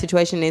control of that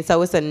situation, and so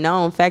it's a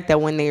known fact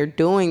that when they're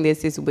doing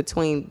this, it's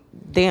between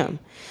them.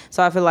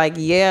 So I feel like,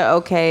 yeah,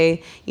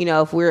 okay,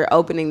 if we're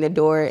opening the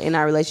door in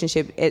our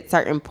relationship at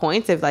certain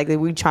points, if like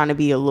we're trying to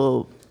be a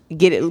little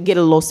get a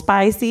little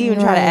spicy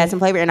and try to add some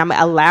flavor, and I'm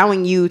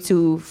allowing you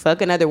to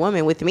fuck another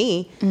woman with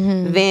me,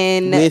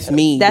 then With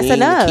me, that's being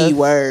enough. The key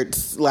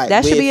words like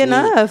That should with be me.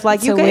 enough.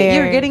 Like To where-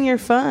 you're getting your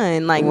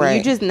fun. Like Right.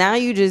 you just want now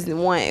you just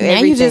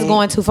everything.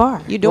 going too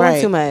far. You're doing Right.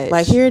 too much.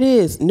 Like here it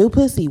is, new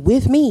pussy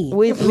with me.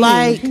 With me.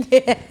 like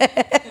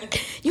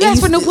You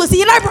asked for new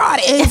pussy and I brought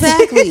it.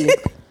 exactly.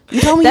 You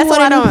told me That's you what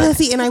wanted I new don't-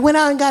 pussy, and I went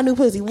out and got new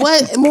pussy.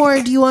 What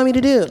more do you want me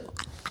to do?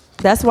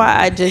 That's why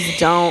I just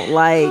don't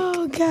like.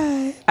 Oh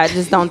God. I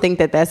just don't think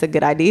that that's a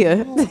good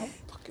idea.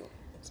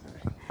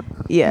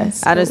 Yeah,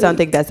 I just don't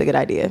think that's a good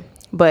idea.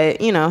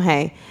 But you know,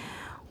 hey,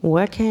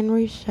 what can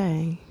we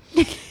say?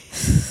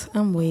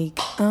 I'm weak.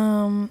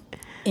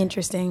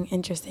 Interesting.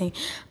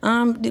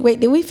 Wait,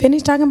 did we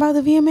finish talking about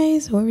the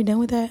VMAs? Were we done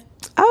with that?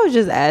 I was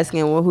just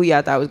asking, well, who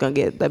y'all thought was gonna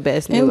get the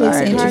best new was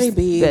artist? Cardi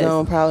B Best-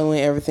 gonna probably win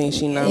everything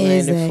she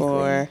nominated Exactly.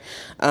 for.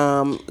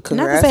 Not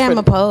Congrats to say I'm for-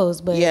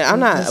 opposed, but Yeah, I'm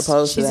not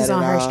opposed to she's that just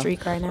on at her all.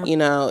 streak right now. You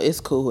know, it's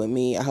cool with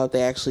me. I hope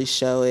they actually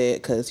show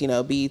it because you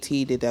know BET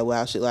did that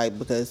wild shit like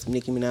because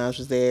Nicki Minaj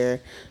was there.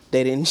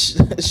 They didn't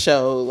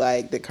show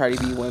like that Cardi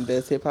B won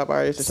Best Hip Hop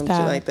Artist or some shit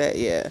Stop. like that.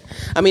 Yeah,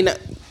 I mean,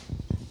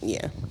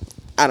 yeah,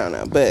 I don't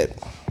know, but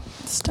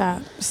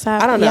Stop.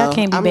 I don't know. Y'all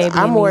can't be babying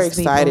I'm more these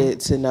people. excited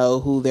to know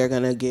who they're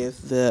gonna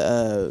give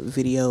the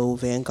Video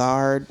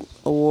Vanguard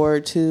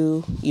Award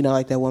to. You know,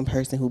 like that one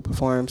person who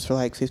performs for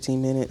like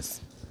 15 minutes.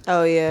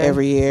 Oh yeah,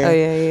 Every year. Oh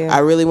yeah. I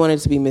really wanted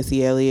it to be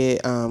Missy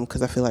Elliott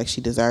because I feel like she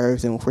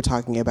deserves, and if we're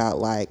talking about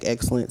like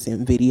excellence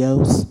in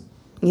videos,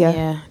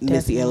 yeah.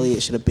 Missy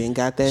Elliott should have been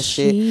got that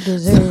She shit.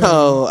 deserves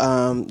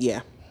So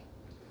yeah,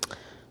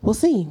 we'll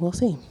see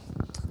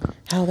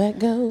how that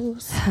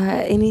goes.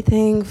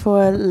 Anything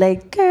for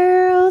Lake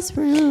Girls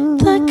Room?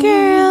 The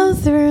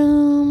girls'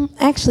 room.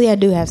 Actually, I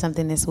do have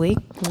something this week.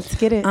 Let's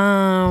get it.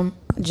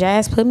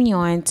 Jazz put me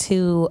on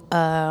to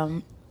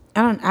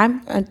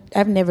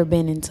I've never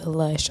been into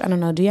Lush. I don't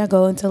know. Do y'all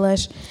go into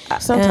Lush?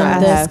 Sometimes I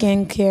the have.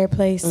 skincare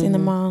place in the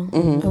mall.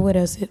 What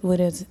else? What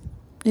is it?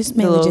 It's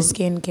mainly little- just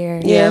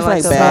skincare. Yeah, it's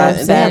like like bad.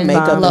 soft They have and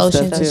makeup and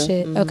lotions stuff and too.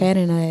 shit. Okay, I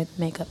didn't know they had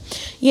makeup.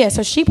 Yeah,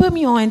 so she put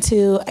me on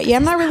to. Yeah,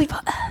 I'm not really.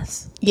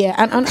 Yeah,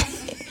 I'm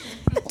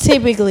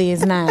typically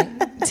it's not.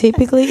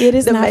 Typically it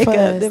is the not makeup, for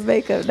us. the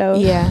makeup, though.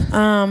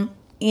 Yeah.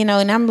 You know,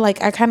 and I'm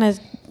like, I kind of,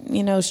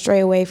 you know, stray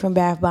away from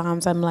bath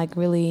bombs. I'm like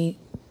really,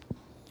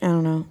 I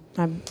don't know.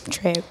 I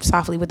tread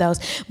softly with those.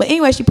 But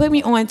anyway, she put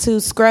me on to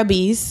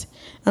Scrubbies. I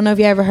don't know if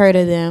you ever heard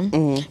of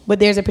them, but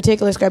there's a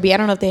particular Scrubby. I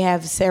don't know if they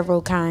have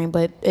several kind,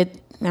 but I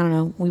don't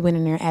know. We went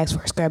in there and asked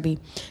for a Scrubby.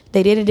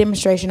 They did a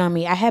demonstration on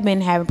me. I have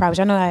been having problems.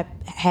 I know I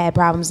had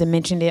problems and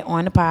mentioned it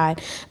on the pod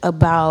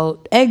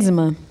about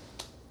eczema.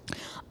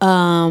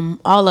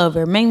 All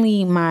over,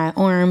 mainly my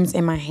arms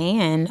and my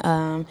hand.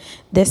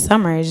 This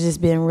summer has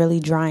just been really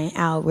drying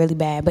out really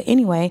bad. But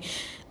anyway,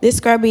 this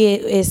Scrubby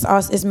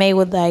is made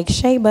with like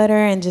shea butter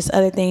and just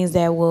other things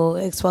that will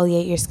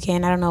exfoliate your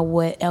skin. I don't know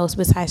what else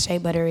besides shea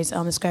butter is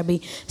on the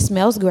Scrubby.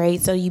 Smells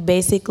great. So you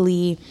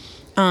basically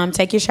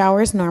take your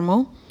shower as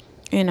normal.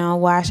 You know,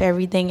 wash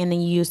everything, and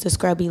then you use the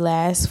Scrubby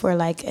last for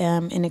like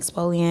an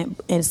exfoliant.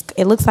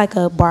 It looks like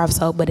a bar of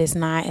soap, but it's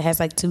not. It has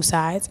like two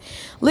sides.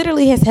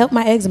 Literally has helped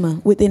my eczema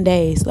within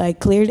days. Like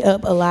cleared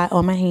up a lot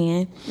on my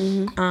hand,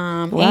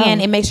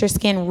 and it makes your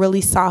skin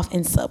really soft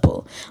and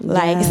supple.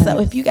 Like so,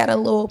 if you got a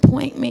little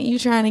appointment you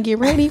trying to get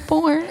ready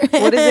for,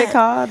 What is it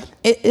called?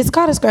 It's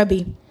called a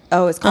Scrubby.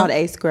 Oh, it's called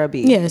a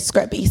Scrubby. Yeah,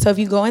 Scrubby. So if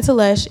you go into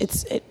Lush,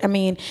 I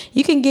mean,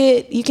 you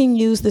can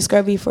use the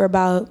Scrubby for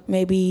about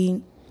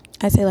maybe,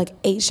 I'd say like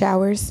 8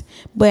 showers,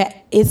 but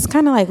it's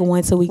kind of like a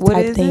once a week What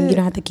type is thing. it? You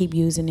don't have to keep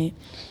using it.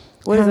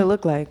 What does it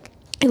look like?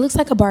 It looks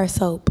like a bar of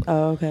soap,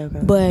 Oh, okay.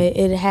 but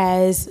it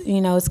has,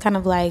 it's kind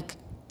of like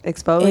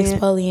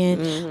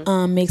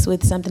Exfoliant. mixed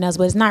with something else,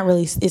 but it's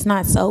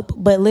not soap.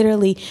 But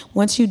literally,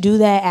 once you do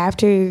that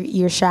after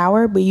your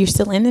shower, but you're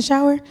still in the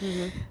shower,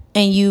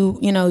 and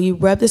you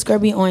rub the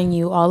Scrubby on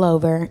you all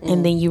over,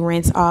 and then you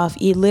rinse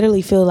off. You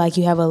literally feel like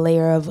you have a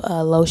layer of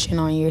lotion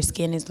on your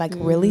skin. It's like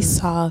really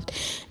soft,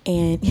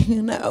 and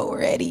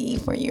ready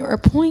for your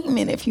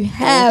appointment if you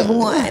have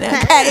one.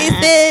 Okay,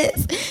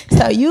 sis.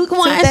 So you can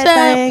wash that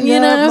up. thing You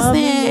know up, what I'm mama,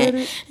 saying? get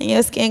it. And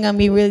your skin gonna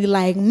be really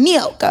like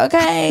milk.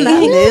 Okay, Not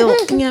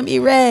milk. You're gonna be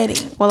ready.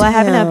 Well, I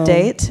have an Damn.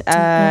 update.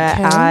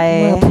 My I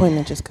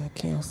appointment just got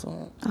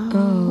canceled.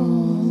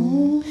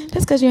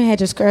 That's because you ain't had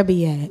your Scrubby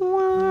yet.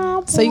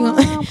 So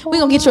we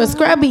gonna get you a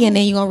Scrubby, and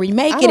then you gonna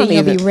remake it, and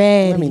you'll be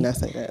ready. Let me not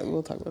say that.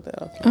 We'll talk about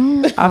that.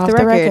 Okay. off the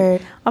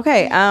record.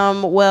 Okay.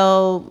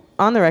 Well,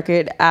 on the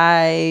record,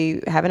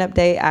 I have an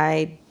update.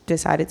 I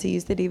decided to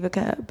use the Diva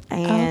Cup,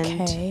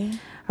 and Okay.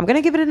 I'm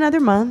gonna give it another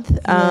month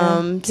give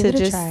to it a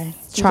just try.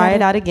 try You it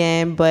gotta out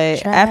again. But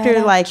try after it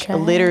out, like try it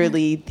out.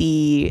 literally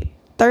the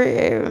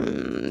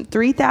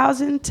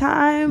 3,000th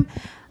time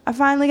I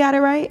finally got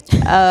it right,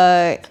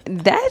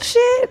 that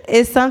shit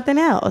is something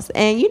else.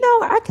 And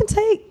I can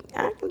take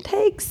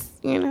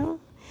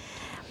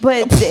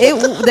but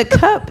the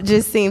cup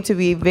just seemed to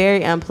be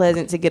very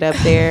unpleasant to get up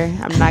there.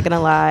 I'm not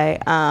gonna lie.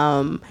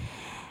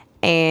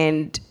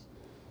 And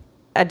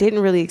I didn't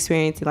really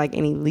experience like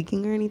any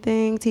leaking or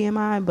anything,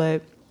 TMI,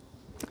 but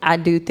I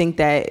do think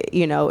that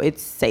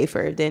it's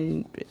safer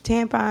than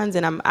tampons,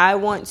 and I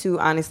want to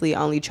honestly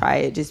only try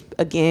it just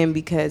again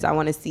because I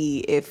want to see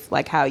if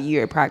like how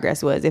your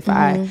progress was, if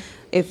my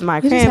You just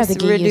have cramps to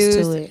get used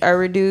to it. are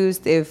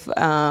reduced, if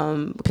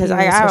because Periods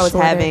I are was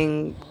shorter.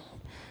 having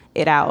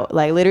it out.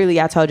 Like literally,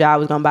 I told you I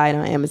was gonna buy it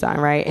on Amazon,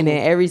 right? And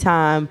then every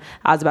time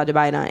I was about to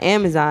buy it on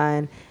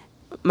Amazon,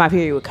 my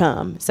period would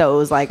come. So it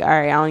was like, all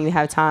right, I don't even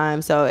have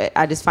time. So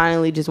I just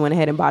finally just went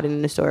ahead and bought it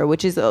in the store,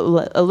 which is a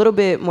little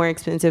bit more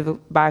expensive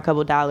by a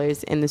couple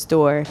dollars in the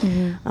store.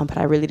 But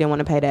I really didn't want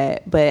to pay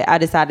that. But I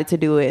decided to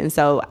do it. And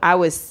so I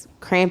was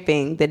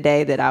cramping the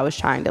day that I was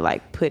trying to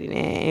like put it in.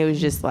 It was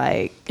just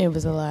like, It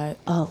was a lot.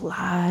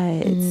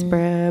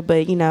 bruh.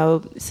 But you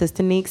know,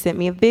 Sister Neek sent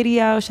me a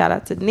video. Shout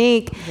out to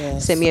Neek.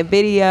 Yes. Sent me a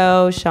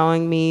video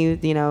showing me,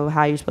 you know,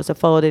 how you're supposed to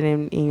fold it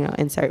and, you know,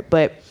 insert.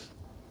 But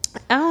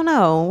I don't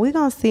know. We're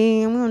gonna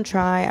see. I'm gonna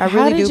try. I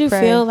How really did do you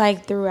pray. feel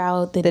like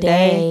throughout the The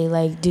day? day?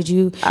 Like, did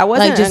you? I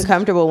wasn't like, just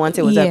uncomfortable once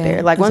it was up Yeah,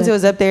 there. Like once it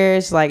was up there,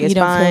 it's like, it's You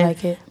don't feel fine.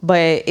 like it?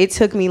 But it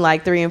took me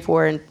like 3 and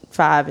 4 and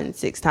 5 and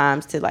 6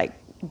 times to like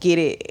get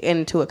it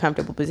into a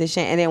comfortable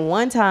position. And then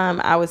one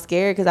time I was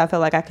scared because I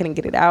felt like I couldn't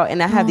get it out,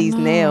 and I have these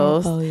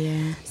nails. Oh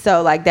yeah.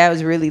 So like that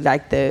was really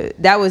like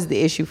that was the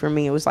issue for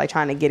me. It was like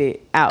trying to get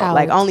it out.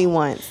 Like only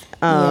once.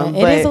 Yeah,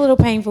 But it is a little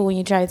painful when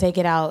you try to take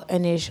it out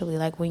initially,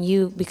 like when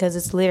you, because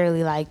it's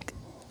literally like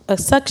a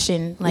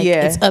suction, like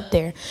Yeah. it's up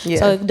there, Yeah.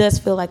 so it does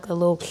feel like a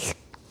little,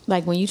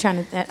 like when you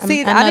trying to.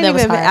 See, know I that didn't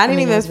was even. hard. I didn't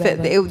mean, it even. was bad,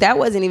 but- That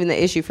wasn't even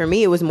the issue for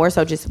me. It was more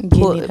so just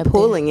Getting it up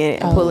pulling there.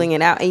 it and pulling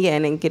it out, and yeah,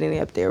 and then getting it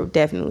up there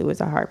definitely was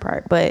the hard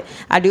part. But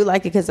I do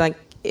like it because like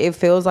it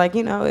feels like,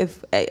 you know,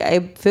 if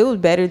it feels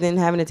better than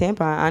having a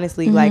tampon.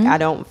 Honestly, like I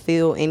don't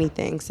feel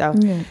anything. So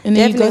Yeah. And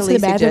then you go to the definitely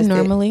bathroom suggest it.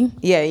 normally.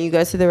 Yeah, you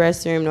go to the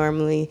restroom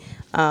normally.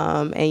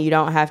 And you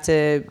don't have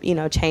to, you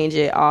know, change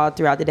it all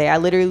throughout the day. I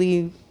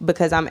literally,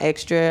 because I'm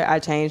extra, I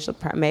changed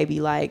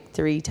maybe like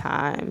 3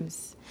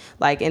 times,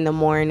 like in the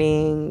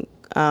morning,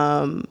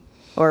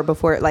 or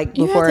before, like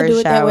You before have to do a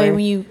it shower. that way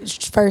when you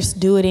first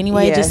do it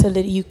anyway, Yeah. just so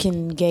that you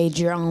can gauge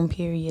your own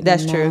period.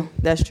 That's and true. know.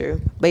 That's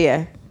true. But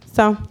yeah,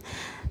 so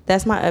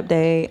that's my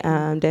update.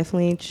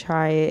 Definitely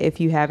try it if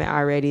you haven't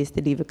already. It's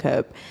the Diva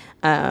Cup.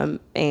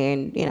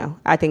 And you know,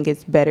 I think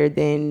it's better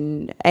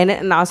than,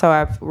 and also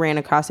I've ran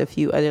across a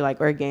few other like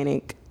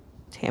organic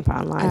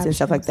tampon lines and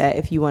stuff like that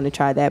if you want to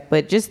try that.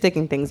 But just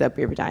sticking things up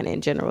your vagina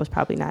in general is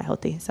probably not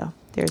healthy. So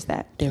there's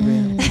that. They're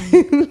real.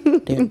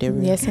 They're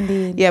real. Yes,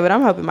 indeed. Yeah, but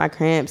I'm hoping my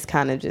cramps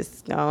kind of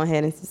just go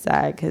ahead and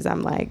subside, because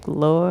I'm like,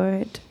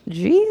 Lord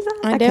Jesus,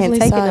 I can't definitely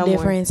take saw it no a more.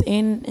 difference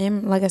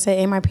in, like I said,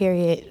 in my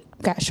period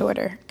got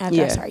shorter after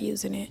I Yeah. started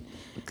using it.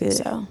 Good.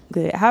 So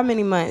Good. How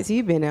many months?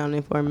 You've been on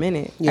it for a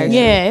minute. Yeah. actually.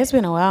 yeah, it's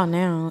been a while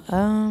now.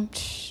 I'd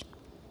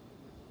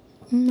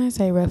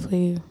say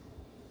roughly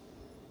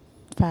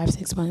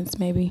 5-6 months,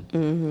 maybe,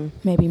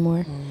 maybe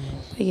more.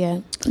 But yeah,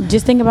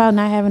 just think about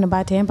not having to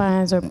buy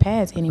tampons or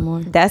pads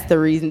anymore. That's the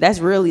reason. That's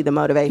really the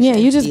motivation. Yeah,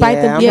 you just bite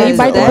Yeah, the I'm you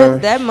bite the not bullet. sure.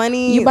 that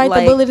money. You bite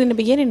like, the bullet in the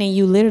beginning, and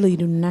you literally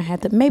do not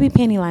have to. Maybe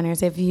panty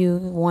liners if you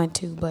want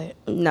to, but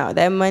No,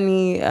 that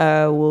money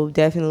will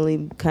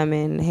definitely come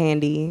in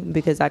handy,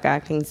 because like I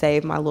can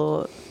save my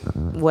little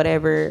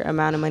whatever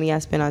amount of money I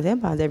spend on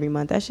tampons every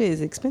month. That shit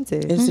is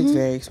expensive. It's just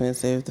very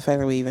expensive. The fact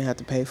that we even have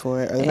to pay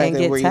for it, or the And fact that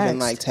get we're even taxed.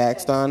 like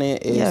taxed on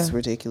it, is Yeah.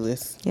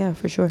 ridiculous. Yeah,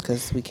 for sure.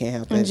 Because we can't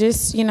help and it.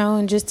 just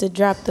and just to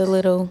drop the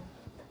little.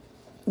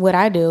 What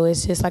I do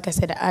is just like I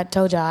said. I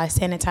told y'all I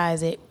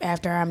sanitize it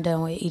after I'm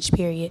done with each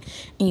period,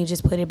 and you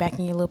just put it back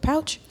in your little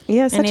pouch.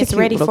 Yeah, it's and such a it's cute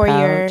ready little for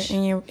pouch.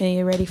 and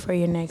you're ready for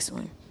your next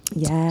one.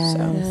 Yes.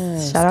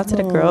 Yes, Shout out to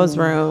the come girls'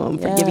 on. room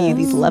for giving you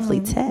these lovely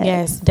texts.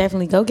 Yes,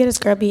 definitely go get a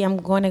scrubby. I'm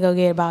going to go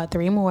get about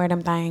 3 more of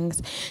them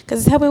things because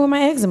it's helping with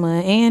my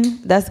eczema and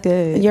That's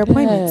good. your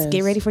appointments. Yes.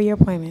 Get ready for your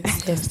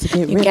appointments. Yes. To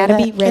get You rid gotta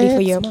of be that ready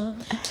for your. eczema.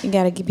 You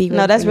gotta be ready.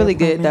 No, that's for your really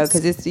good though, appointments.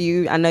 because it's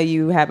you. I know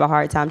you have a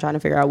hard time trying to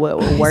figure out what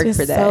will work It's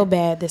for been that. so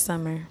bad this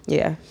summer.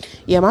 Yeah,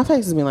 Yeah, my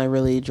face has been like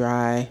really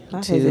dry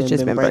My too. face has and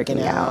just been breaking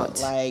breaking out.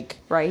 like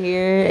right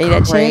here, in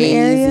that chin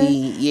area. crazy.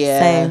 Yeah.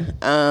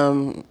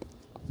 Same.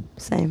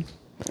 Same.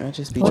 I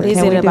just be What dry. is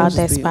Can it we do about Just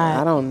that be- spot?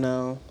 I don't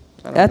know.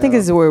 I think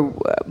it's where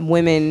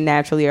women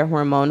naturally are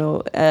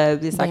hormonal.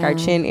 It's like our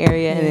Down. chin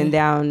area and then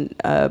down,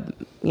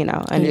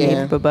 underneath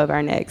Yeah. above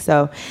our neck.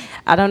 So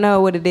I don't know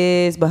what it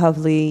is, but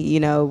hopefully,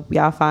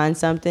 y'all find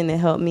something to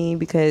help me,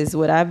 because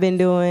what I've been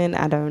doing,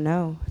 I don't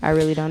know. I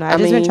really don't know. I've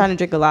just been mean- trying to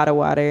drink a lot of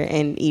water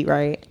and eat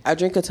right. I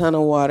drink a ton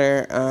of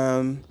water.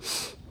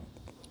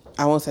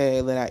 I won't say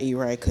that I eat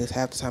right, because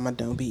half the time I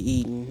don't be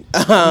eating.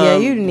 Yeah,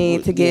 you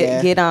need to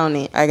get on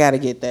it. I got to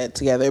get that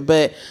together.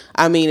 But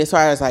I mean, as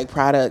far as like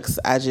products,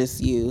 I just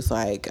use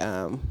like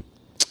a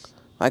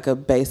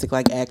basic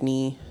like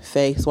acne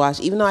face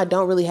wash. Even though I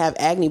don't really have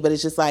acne, but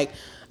it's just like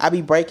I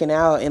be breaking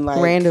out in like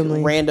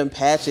Randomly. random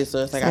patches. So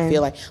it's like I Same.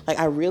 feel like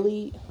I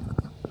really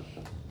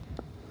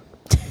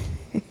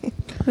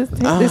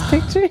This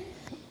picture,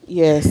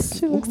 yes.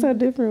 she looks so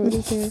different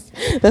with his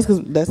hair. That's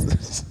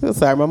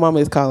sorry. My mama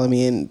is calling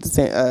me, and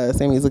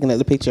Sammy's looking at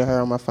the picture of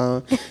her on my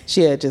phone.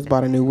 She had just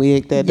bought a new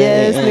wig that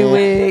day. Yes, new and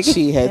wig.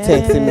 She had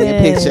texted me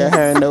a picture of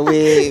her in the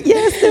wig.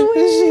 Yes, the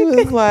wig. She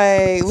was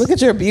like, "Look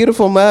at your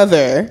beautiful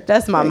mother."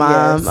 That's my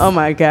mom. Yes. Oh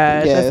my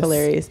gosh, Yes. that's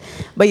hilarious.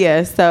 But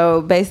yeah,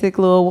 so basic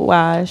little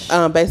wash.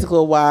 Basically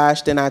a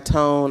wash. Then I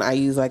tone. I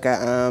use like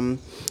a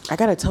I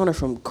got a toner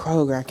from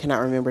Kroger. I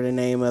cannot remember the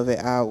name of it.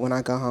 When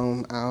I go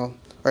home, I'll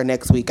or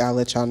next week I'll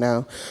let y'all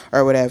know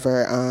or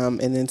whatever.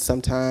 And then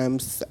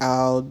sometimes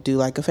I'll do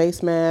like a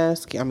face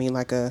mask. I mean,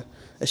 like a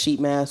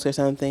sheet mask or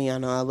something. I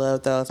know I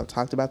love those. I've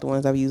talked about the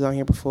ones I've used on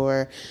here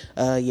before.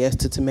 Yes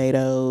to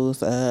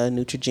Tomatoes,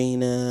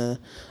 Neutrogena,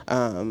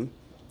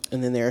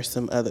 and then there are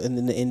some other, and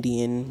then the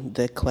Indian,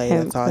 the clay,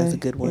 that's always a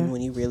good one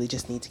when you really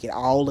just need to get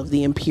all of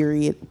the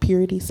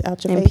impurities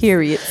out your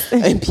face.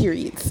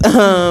 Impurities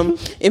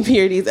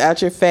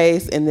out your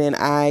face. And then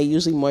I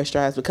usually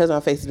moisturize because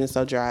my face has been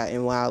so dry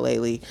and wild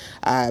lately.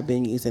 I've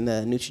been using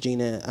the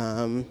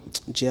Neutrogena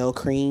gel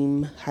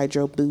cream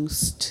Hydro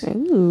Boost.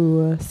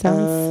 Ooh,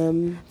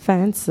 sounds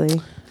fancy.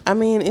 I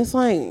mean, it's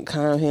like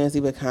kind of fancy,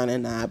 but kind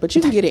of not. But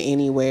you can get it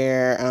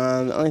anywhere.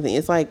 The only thing,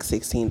 it's like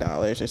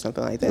 $16 or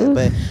something like that. Oof.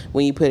 But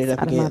when you put it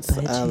up against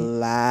a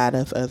lot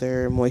of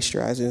other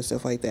moisturizers and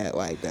stuff like that,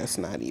 like that's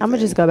not even. I'm gonna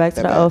just go back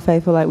to the Old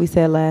Faithful, like we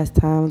said last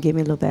time. Give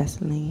me a little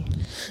Vaseline.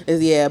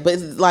 Yeah, but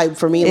it's like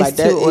for me, like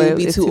that it would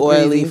be too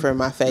oily for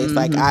my face. Mm-hmm.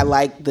 Like I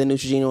like the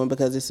Neutrogena one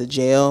because it's a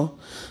gel,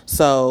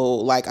 so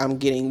like I'm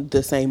getting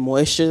the same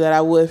moisture that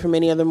I would from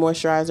any other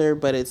moisturizer,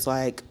 but it's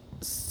like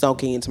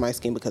soaking into my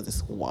skin because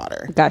it's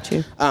water. Got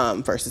you.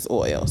 Versus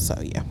oil. So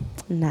yeah.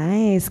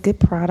 Nice. Good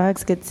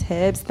products. Good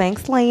tips.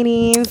 Thanks,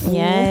 ladies.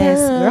 Yes.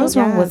 Girls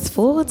Room was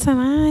full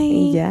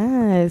tonight.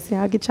 Yes.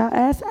 Y'all get y'all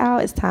ass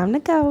out. It's time to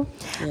go.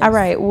 Yes. All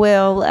right.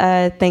 Well,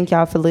 thank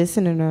y'all for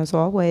listening as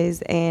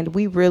always. And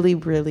we really,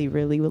 really,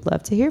 really would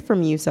love to hear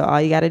from you. So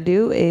all you got to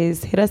do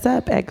is hit us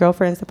up at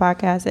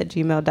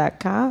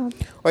girlfriendsthepodcast@gmail.com.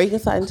 Or you can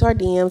slide into our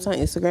DMs on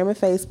Instagram and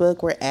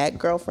Facebook. We're at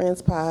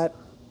girlfriendspod.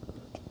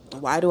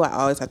 Why do I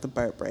always have to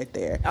burp right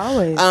there?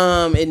 Always.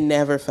 It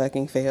never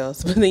fucking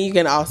fails. But then you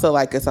can also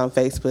like us on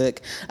Facebook.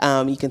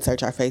 You can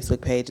search our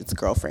Facebook page. It's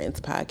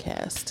Girlfriends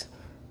Podcast.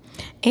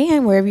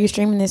 And wherever you're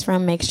streaming this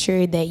from, make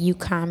sure that you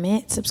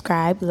comment,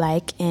 subscribe,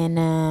 like, and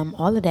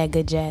all of that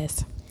good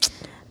jazz.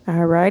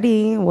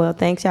 Alrighty. Well,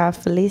 thanks y'all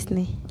for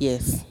listening.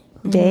 Yes.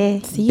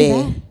 See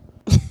you back.